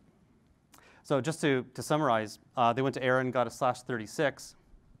system. So just to summarize, they went to Aaron, got a /36,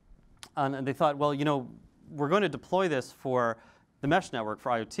 and they thought, well, you know, we're going to deploy this for the mesh network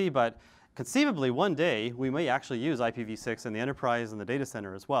for IoT, but conceivably one day we may actually use IPv6 in the enterprise and the data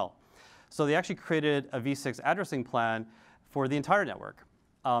center as well. So they actually created a v6 addressing plan for the entire network.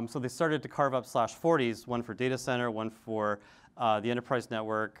 So they started to carve up /40s, one for data center, one for the enterprise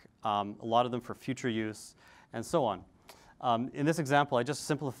network, a lot of them for future use, and so on. In this example, I just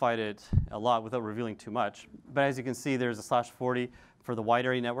simplified it a lot without revealing too much. But as you can see, there's a /40 for the wide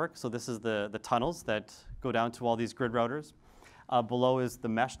area network. So this is the tunnels that go down to all these grid routers. Below is the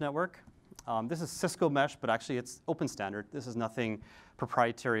mesh network. This is Cisco mesh, but actually it's open standard. This is nothing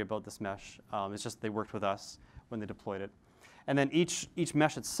proprietary about this mesh. It's just they worked with us when they deployed it. And then each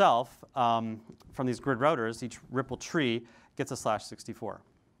mesh itself, from these grid routers, each Ripple tree gets a /64.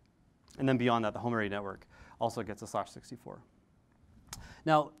 And then beyond that, the home area network also gets a /64.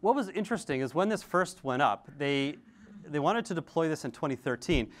 Now, what was interesting is when this first went up, they wanted to deploy this in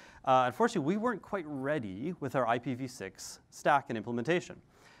 2013. Unfortunately, we weren't quite ready with our IPv6 stack and implementation.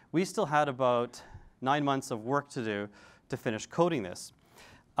 We still had about 9 months of work to do to finish coding this.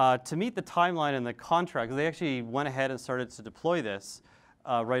 To meet the timeline and the contract, they actually went ahead and started to deploy this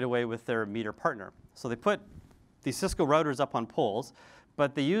right away with their meter partner. So they put these Cisco routers up on poles,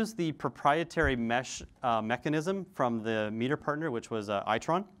 but they used the proprietary mesh mechanism from the meter partner, which was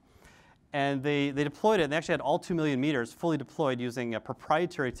Itron. And they deployed it, and they actually had all 2 million meters fully deployed using a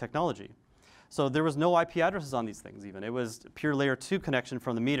proprietary technology. So there was no IP addresses on these things even. It was pure layer 2 connection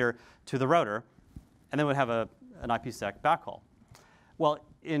from the meter to the router, and then would have an IPsec backhaul. Well,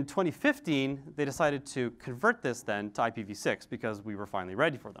 in 2015, they decided to convert this then to IPv6 because we were finally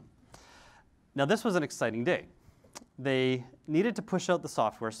ready for them. Now, this was an exciting day. They needed to push out the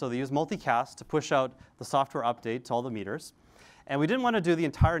software, so they used multicast to push out the software update to all the meters. And we didn't want to do the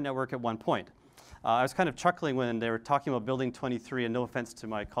entire network at one point. I was kind of chuckling when they were talking about Building 23, and no offense to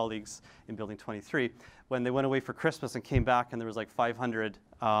my colleagues in Building 23, when they went away for Christmas and came back and there was like 500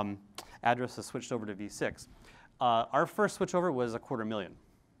 addresses switched over to V6. Our first switchover was 250,000.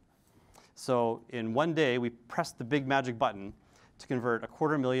 So in one day, we pressed the big magic button to convert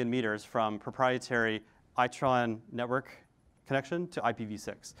 250,000 meters from proprietary ITRON network connection to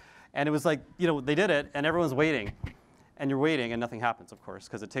IPv6. And it was like, you know, they did it, and everyone's waiting. And you're waiting, and nothing happens, of course,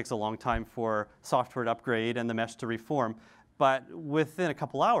 because it takes a long time for software to upgrade and the mesh to reform. But within a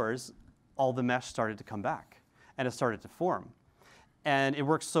couple hours, all the mesh started to come back, and it started to form. And it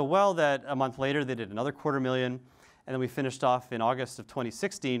worked so well that a month later, they did another 250,000, and then we finished off in August of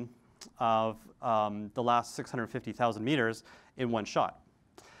 2016 of the last 650,000 meters in one shot.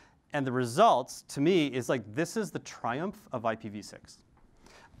 And the results, to me, is like this is the triumph of IPv6.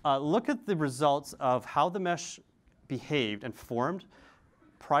 Look at the results of how the mesh behaved and formed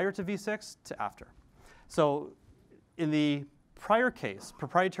prior to V6 to after. So in the prior case,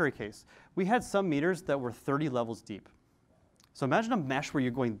 proprietary case, we had some meters that were 30 levels deep. So imagine a mesh where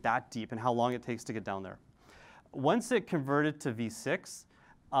you're going that deep and how long it takes to get down there. Once it converted to V6,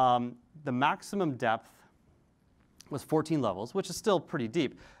 the maximum depth was 14 levels, which is still pretty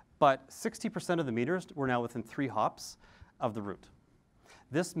deep, but 60% of the meters were now within 3 hops of the root.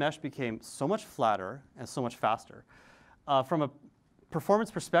 This mesh became so much flatter and so much faster. From a performance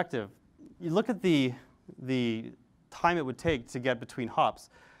perspective, you look at the time it would take to get between hops.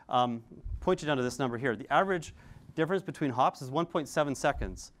 Point you down to this number here. The average difference between hops is 1.7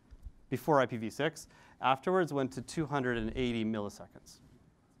 seconds before IPv6. Afterwards, went to 280 milliseconds.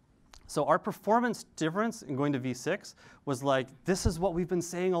 So our performance difference in going to V6 was like, this is what we've been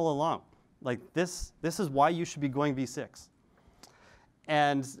saying all along. Like this is why you should be going V6.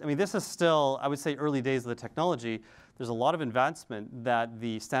 And I mean, this is still, I would say, early days of the technology. There's a lot of advancement that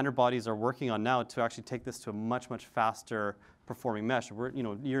the standard bodies are working on now to actually take this to a much, much faster performing mesh. We're, you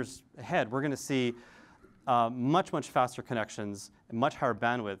know, years ahead, we're going to see much, much faster connections and much higher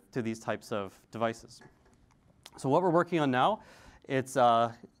bandwidth to these types of devices. So what we're working on now, it's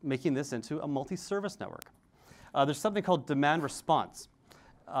making this into a multi-service network. There's something called demand response.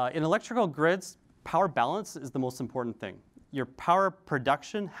 In electrical grids, power balance is the most important thing. Your power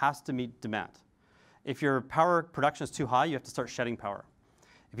production has to meet demand. If your power production is too high, you have to start shedding power.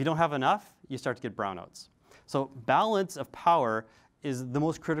 If you don't have enough, you start to get brownouts. So balance of power is the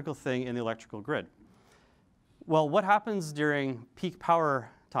most critical thing in the electrical grid. Well, what happens during peak power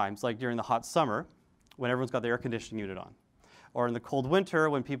times, like during the hot summer, when everyone's got the air conditioning unit on? Or in the cold winter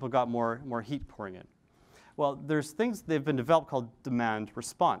when people got more heat pouring in? Well, there's things they've been developed called demand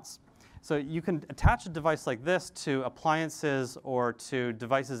response. So you can attach a device like this to appliances or to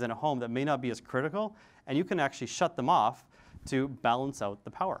devices in a home that may not be as critical, and you can actually shut them off to balance out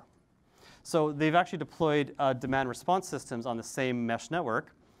the power. So they've actually deployed demand response systems on the same mesh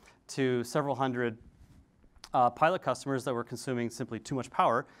network to several hundred pilot customers that were consuming simply too much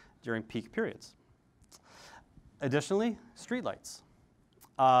power during peak periods. Additionally, streetlights.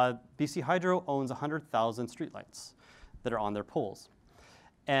 BC Hydro owns 100,000 streetlights that are on their poles.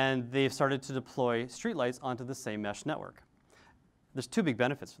 And they've started to deploy streetlights onto the same mesh network. There's 2 big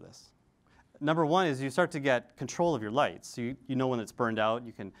benefits for this. Number one is you start to get control of your lights. You know when it's burned out.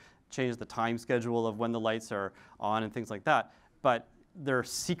 You can change the time schedule of when the lights are on and things like that. But their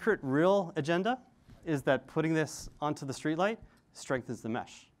secret real agenda is that putting this onto the streetlight strengthens the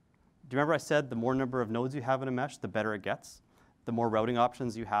mesh. Do you remember I said the more number of nodes you have in a mesh, the better it gets? The more routing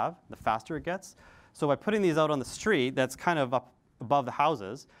options you have, the faster it gets. So by putting these out on the street that's kind of up above the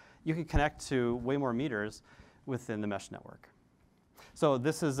houses, you can connect to way more meters within the mesh network. So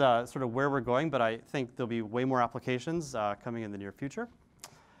this is sort of where we're going, but I think there'll be way more applications coming in the near future.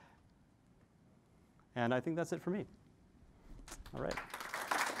 And I think that's it for me. All right.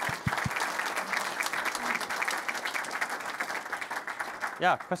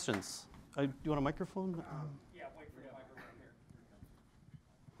 Yeah, questions? Do you want a microphone? Yeah, wait for the microphone here.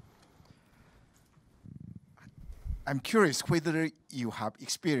 I'm curious whether you have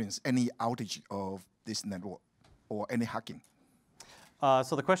experienced any outage of this network or any hacking.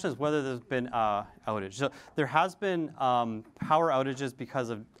 So the question is whether there's been outage. So there has been power outages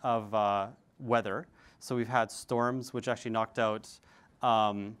because of weather. So we've had storms which actually knocked out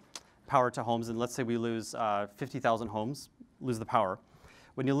power to homes. And let's say we lose 50,000 homes, lose the power.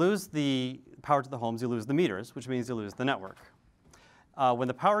 When you lose the power to the homes, you lose the meters, which means you lose the network. When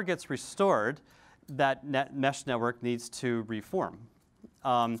the power gets restored, that mesh network needs to reform.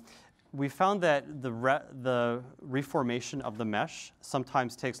 We found that the reformation of the mesh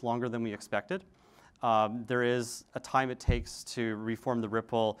sometimes takes longer than we expected. There is a time it takes to reform the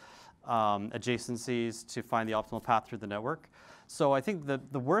ripple adjacencies to find the optimal path through the network. So I think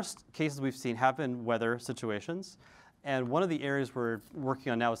the worst cases we've seen have been weather situations. And one of the areas we're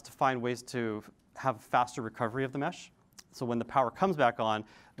working on now is to find ways to have faster recovery of the mesh. So when the power comes back on,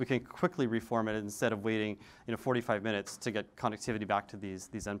 we can quickly reform it instead of waiting 45 minutes to get connectivity back to these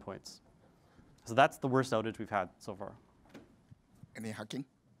endpoints. So that's the worst outage we've had so far. Any hacking?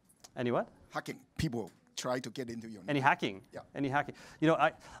 Any what? Hacking. People try to get into your network. Any hacking? Yeah. Any hacking?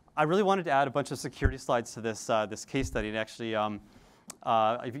 I really wanted to add a bunch of security slides to this this case study, and actually,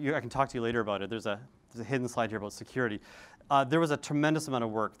 I can talk to you later about it. There's a hidden slide here about security. There was a tremendous amount of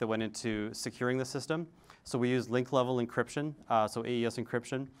work that went into securing the system. So we use link-level encryption, so AES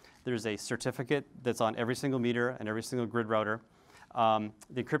encryption. There's a certificate that's on every single meter and every single grid router. The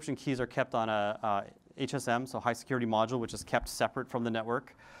encryption keys are kept on a HSM, so high security module, which is kept separate from the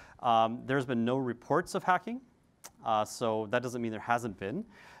network. There's been no reports of hacking, so that doesn't mean there hasn't been.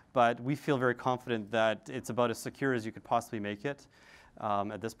 But we feel very confident that it's about as secure as you could possibly make it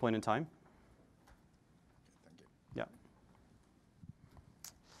at this point in time. Thank you. Yeah.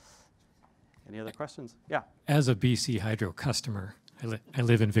 Any other questions? Yeah. As a BC Hydro customer, I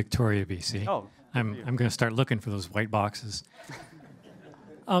live in Victoria, BC. Oh, I'm going to start looking for those white boxes.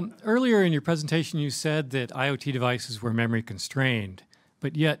 Earlier in your presentation, you said that IoT devices were memory constrained,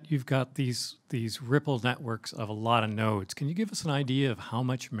 but yet you've got these ripple networks of a lot of nodes. Can you give us an idea of how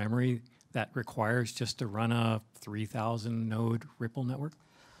much memory that requires just to run a 3,000 node ripple network?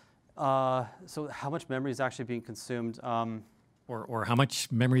 So how much memory is actually being consumed? Or how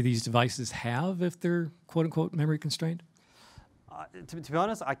much memory these devices have if they're quote-unquote memory constrained? To be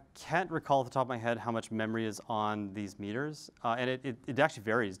honest, I can't recall off the top of my head how much memory is on these meters. And it actually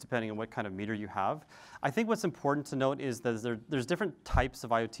varies depending on what kind of meter you have. I think what's important to note is that there's different types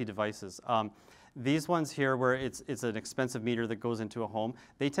of IoT devices. These ones here where it's an expensive meter that goes into a home,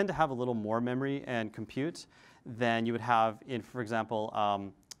 they tend to have a little more memory and compute than you would have in, for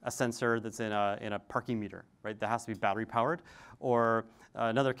example, a sensor that's in a parking meter, right? That has to be battery powered. Or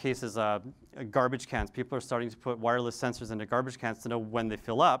another case is garbage cans. People are starting to put wireless sensors into garbage cans to know when they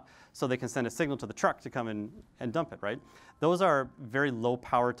fill up so they can send a signal to the truck to come and dump it, right? Those are very low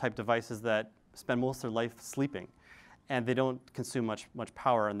power type devices that spend most of their life sleeping. And they don't consume much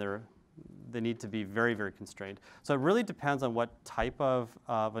power, and they need to be very, very constrained. So it really depends on what type of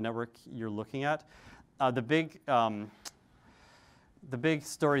a network you're looking at. The big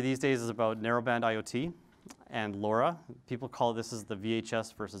story these days is about narrowband IoT and LoRa. People call this is the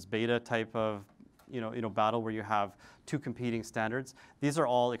VHS versus beta type of battle where you have two competing standards. These are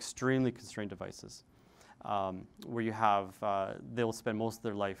all extremely constrained devices where you have they'll spend most of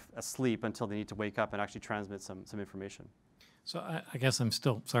their life asleep until they need to wake up and actually transmit some information. So I guess I'm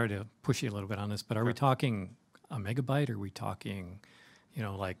still sorry to push you a little bit on this, but are we talking a megabyte? Are we talking,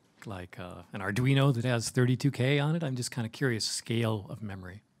 like an Arduino that has 32K on it? I'm just kind of curious scale of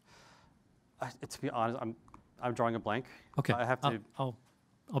memory. To be honest, I'm drawing a blank. Okay, I have to. I'll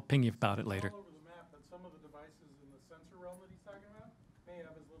ping you about it later. All over the map, but some of the devices in the sensor realm that he's talking about may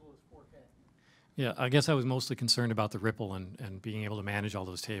have as little as 4K. Yeah, I guess I was mostly concerned about the ripple and being able to manage all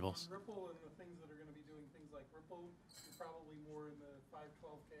those tables. Ripple and the things that are going to be doing things like Ripple is probably more in the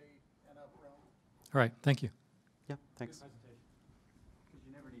 512K and up realm. All right, thank you. Yeah, thanks. Because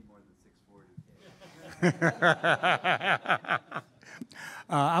you never need more than 640K.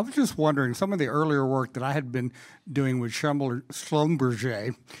 I was just wondering, some of the earlier work that I had been doing with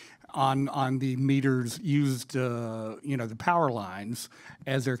Schlumberger on the meters used, the power lines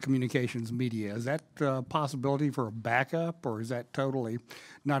as their communications media. Is that a possibility for a backup, or is that totally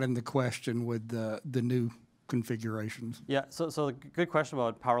not in the question with the new configurations? Yeah, so good question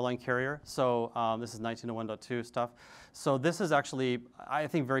about power line carrier. So this is 1901.2 stuff. So this is actually, I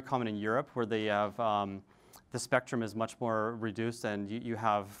think, very common in Europe where they have the spectrum is much more reduced and you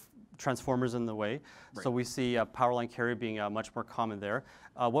have transformers in the way. Right. So we see power line carrier being much more common there.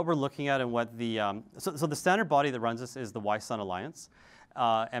 What we're looking at and what the, so the standard body that runs this is the Wi-Sun Alliance.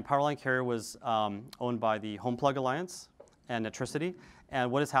 And power line carrier was owned by the HomePlug Alliance and Netricity. And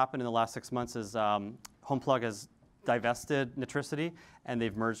what has happened in the last 6 months is HomePlug has divested Netricity and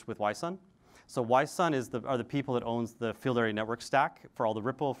they've merged with Wi-Sun. So Wi-Sun are the people that owns the field area network stack for all the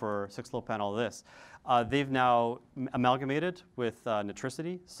Ripple, for 6LoWPAN, all of this. They've now amalgamated with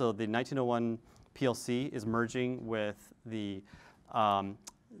Netricity. So the 1901 PLC is merging with the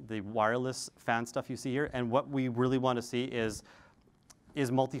wireless fan stuff you see here. And what we really want to see is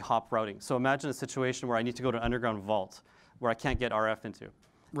is multi-hop routing. So imagine a situation where I need to go to an underground vault where I can't get RF into.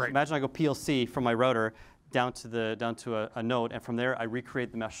 Right. Imagine I go PLC from my router down to a node, and from there I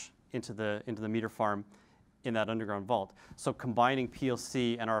recreate the mesh into the meter farm in that underground vault. So combining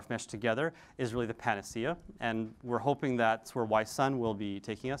PLC and RF mesh together is really the panacea, and we're hoping that's where YSUN will be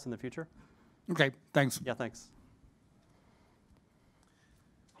taking us in the future. Okay, thanks. Yeah, thanks.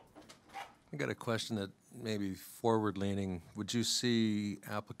 I got a question that may be forward-leaning. Would you see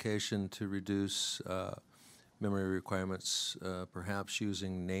application to reduce memory requirements, perhaps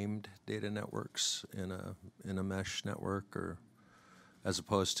using named data networks in a mesh network, or as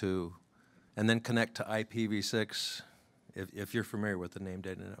opposed to, and then connect to IPv6? If you're familiar with the named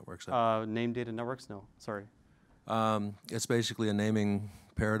data networks. Named data networks? No, sorry. It's basically a naming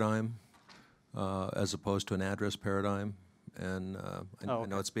paradigm as opposed to an address paradigm. And I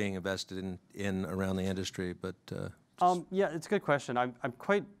know it's being invested in around the industry, but yeah, it's a good question. I'm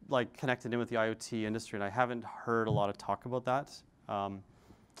quite connected in with the IoT industry, and I haven't heard a lot of talk about that. I'd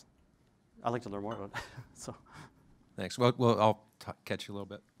like to learn more about it. So, thanks. Well, I'll catch you a little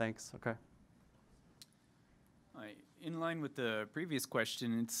bit. Thanks. Okay. In line with the previous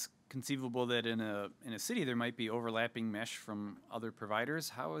question, it's conceivable that in a city there might be overlapping mesh from other providers.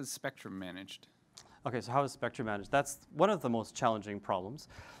 How is spectrum managed? Okay, so how is spectrum managed? That's one of the most challenging problems.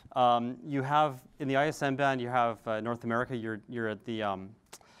 You have, in the ISM band, you have North America, you're at the 900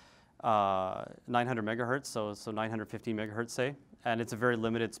 megahertz, so 950 megahertz, say, and it's a very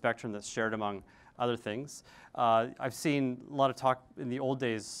limited spectrum that's shared among other things. I've seen a lot of talk in the old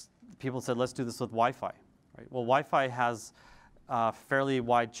days, people said, let's do this with Wi-Fi. Right? Well, Wi-Fi has fairly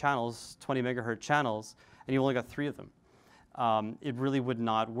wide channels, 20 megahertz channels, and you only got 3 of them. It really would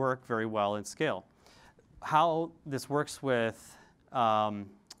not work very well in scale. How this works with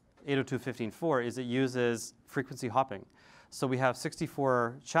 802.15.4 is it uses frequency hopping. So we have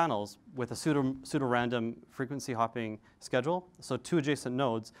 64 channels with a pseudo-random frequency hopping schedule. So 2 adjacent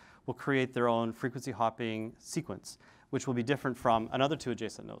nodes will create their own frequency hopping sequence, which will be different from another 2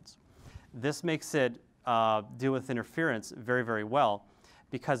 adjacent nodes. This makes it deal with interference very, very well,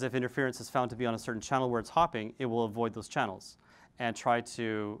 because if interference is found to be on a certain channel where it's hopping, it will avoid those channels and try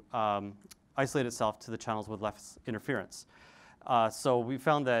to isolate itself to the channels with less interference. So we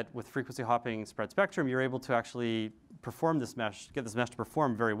found that with frequency hopping spread spectrum, you're able to actually perform this mesh, get this mesh to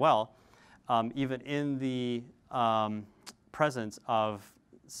perform very well, even in the presence of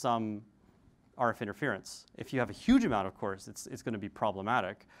some RF interference. If you have a huge amount, of course, it's going to be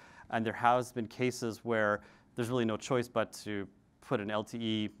problematic. And there has been cases where there's really no choice but to put an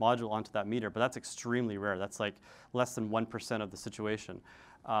LTE module onto that meter, but that's extremely rare. That's like less than 1% of the situation.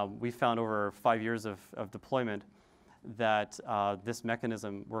 We found over 5 years of deployment that this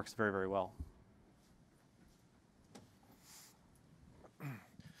mechanism works very, very well.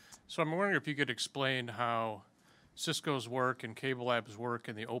 So I'm wondering if you could explain how Cisco's work and Cable Lab's work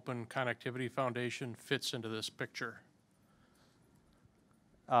and the Open Connectivity Foundation fits into this picture.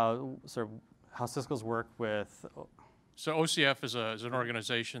 So how Cisco's work with... So OCF is an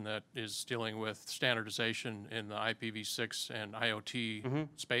organization that is dealing with standardization in the IPv6 and IoT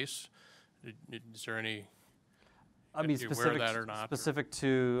space. Is there any... I mean, aware of that or not? Specific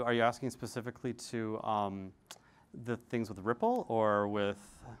to, are you asking specifically to the things with Ripple or with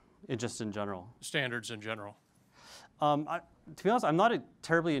it just in general? Standards in general. To be honest, I'm not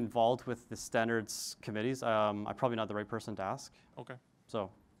terribly involved with the standards committees. I'm probably not the right person to ask. Okay. So.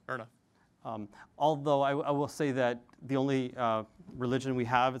 Fair enough. Although I will say that the only religion we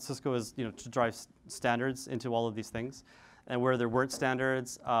have at Cisco is to drive standards into all of these things. And where there weren't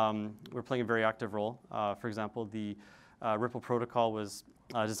standards, we're playing a very active role. For example, the Ripple protocol was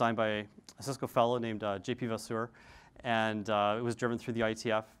designed by a Cisco fellow named J.P. Vasseur, and it was driven through the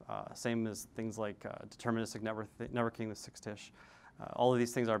IETF, same as things like deterministic networking with 6TiSCH. All of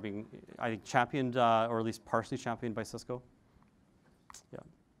these things are being, I think, championed, or at least partially championed by Cisco. Yeah.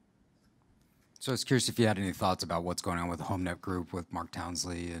 So I was curious if you had any thoughts about what's going on with the HomeNet group with Mark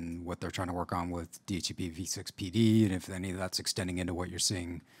Townsley and what they're trying to work on with DHCP-v6 PD, and if any of that's extending into what you're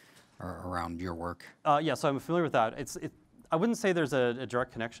seeing around your work. Yeah, so I'm familiar with that. I wouldn't say there's a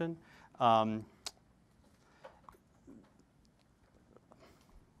direct connection. How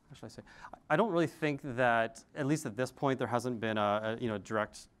should I say? I don't really think that, at least at this point, there hasn't been a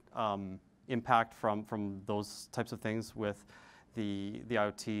direct impact from those types of things with the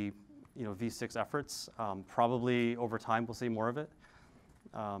IoT V6 efforts. Probably over time we'll see more of it.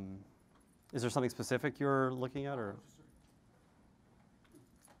 Is there something specific you're looking at, or?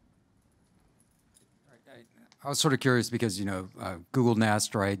 I was sort of curious because, you know, Google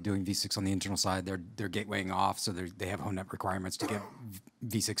Nest, right, doing V6 on the internal side, they're gatewaying off, so they have home net requirements to get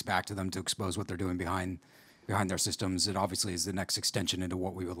V6 back to them to expose what they're doing behind their systems. It obviously is the next extension into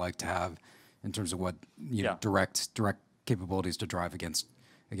what we would like to have in terms of what, you know, direct capabilities to drive against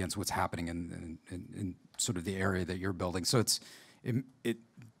what's happening in sort of the area that you're building. So it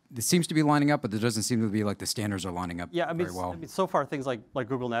seems to be lining up, but there doesn't seem to be like the standards are lining up very well. I mean, so far things like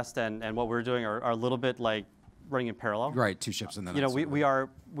Google Nest and what we're doing are a little bit like running in parallel. Right, two ships in the You know, we are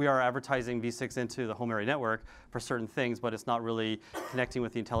advertising V6 into the home area network for certain things, but it's not really connecting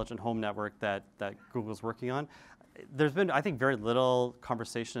with the intelligent home network that Google's working on. There's been, I think, very little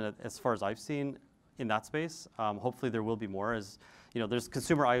conversation as far as I've seen in that space. Hopefully there will be more, as you know, there's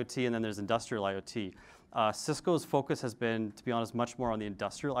consumer IoT and then there's industrial IoT. Cisco's focus has been, to be honest, much more on the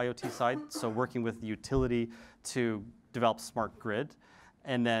industrial IoT side, so working with the utility to develop smart grid.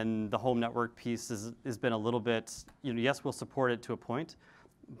 And then the home network piece has been a little bit, you know, yes, we'll support it to a point,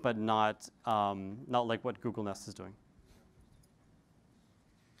 but not like what Google Nest is doing.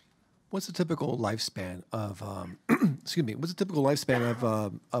 What's the typical lifespan of, excuse me, what's the typical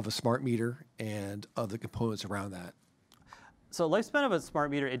lifespan of a smart meter and of the components around that? So lifespan of a smart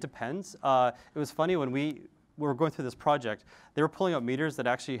meter, it depends. It was funny when we were going through this project, they were pulling out meters that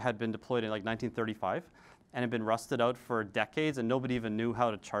actually had been deployed in like 1935 and had been rusted out for decades, and nobody even knew how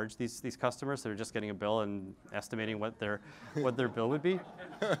to charge these customers. They were just getting a bill and estimating what their bill would be.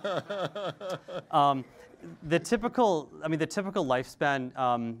 The typical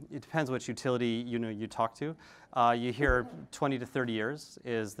lifespan, it depends which utility you talk to. You hear 20 to 30 years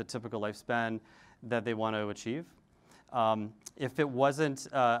is the typical lifespan that they want to achieve. If it wasn't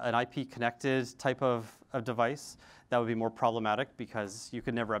an IP connected type of device, that would be more problematic because you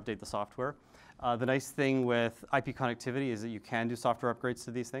could never update the software. The nice thing with IP connectivity is that you can do software upgrades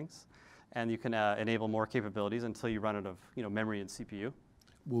to these things, and you can enable more capabilities until you run out of memory and CPU.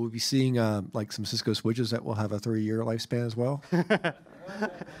 Will we be seeing like some Cisco switches that will have a 30-year lifespan as well?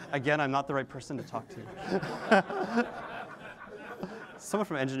 Again, I'm not the right person to talk to. Someone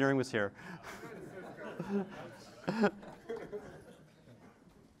from engineering was here.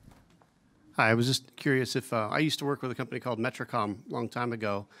 Hi, I was just curious if I used to work with a company called Metricom a long time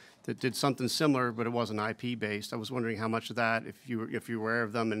ago that did something similar, but it wasn't IP based. I was wondering how much of that, if you were aware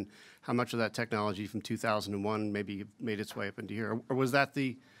of them, and how much of that technology from 2001 maybe made its way up into here, or was that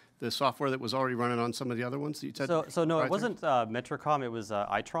the software that was already running on some of the other ones that you said? So no, it wasn't Metricom. It was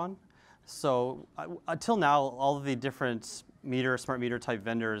Itron. So until now, all of the different smart meter type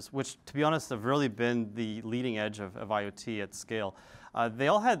vendors, which to be honest have really been the leading edge of IoT at scale, they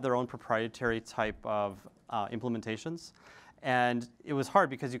all had their own proprietary type of implementations. And it was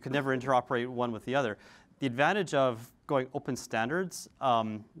hard because you could never interoperate one with the other. The advantage of going open standards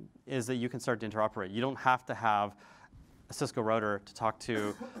is that you can start to interoperate. You don't have to have a Cisco router to talk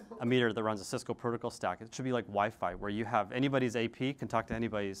to a meter that runs a Cisco protocol stack. It should be like Wi-Fi, where you have anybody's AP can talk to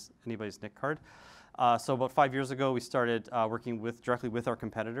anybody's NIC card. So about 5 years ago, we started working directly with our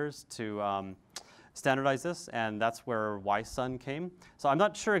competitors to standardize this, and that's where YSUN came. So I'm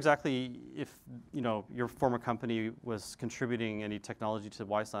not sure exactly if your former company was contributing any technology to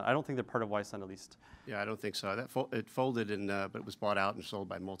YSUN. I don't think they're part of YSUN, at least. Yeah, I don't think so. It folded, but it was bought out and sold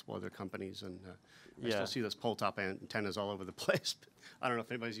by multiple other companies, and I still see those pole top antennas all over the place. But I don't know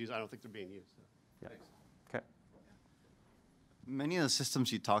if anybody's used. I don't think they're being used. So. Yeah. Okay. Many of the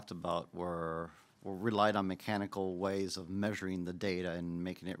systems you talked about were relied on mechanical ways of measuring the data and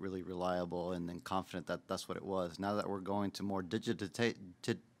making it really reliable and then confident that that's what it was. Now that we're going to more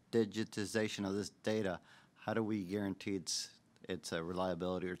digitization of this data, how do we guarantee its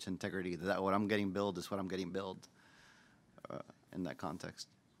reliability or its integrity, that what I'm getting billed is what I'm getting billed in that context?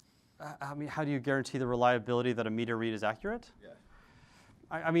 I mean, how do you guarantee the reliability that a meter read is accurate? Yeah.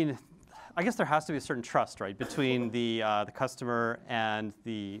 I mean, I guess there has to be a certain trust, right, between the customer and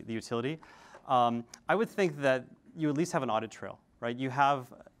the utility. I would think that you at least have an audit trail, right? You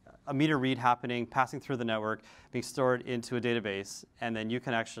have a meter read happening, passing through the network, being stored into a database, and then you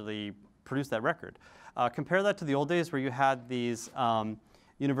can actually produce that record. Compare that to the old days where you had these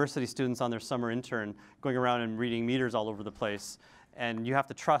university students on their summer intern going around and reading meters all over the place, and you have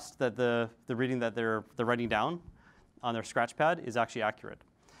to trust that the reading that they're writing down on their scratch pad is actually accurate.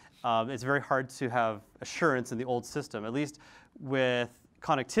 It's very hard to have assurance in the old system. At least with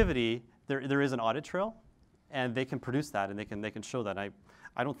connectivity, there is an audit trail, and they can produce that, and they can show that. I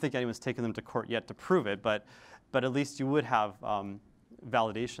don't think anyone's taken them to court yet to prove it, but at least you would have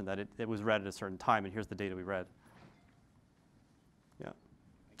validation that it was read at a certain time, and here's the data we read. Yeah.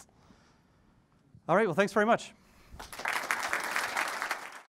 All right. Well, thanks very much.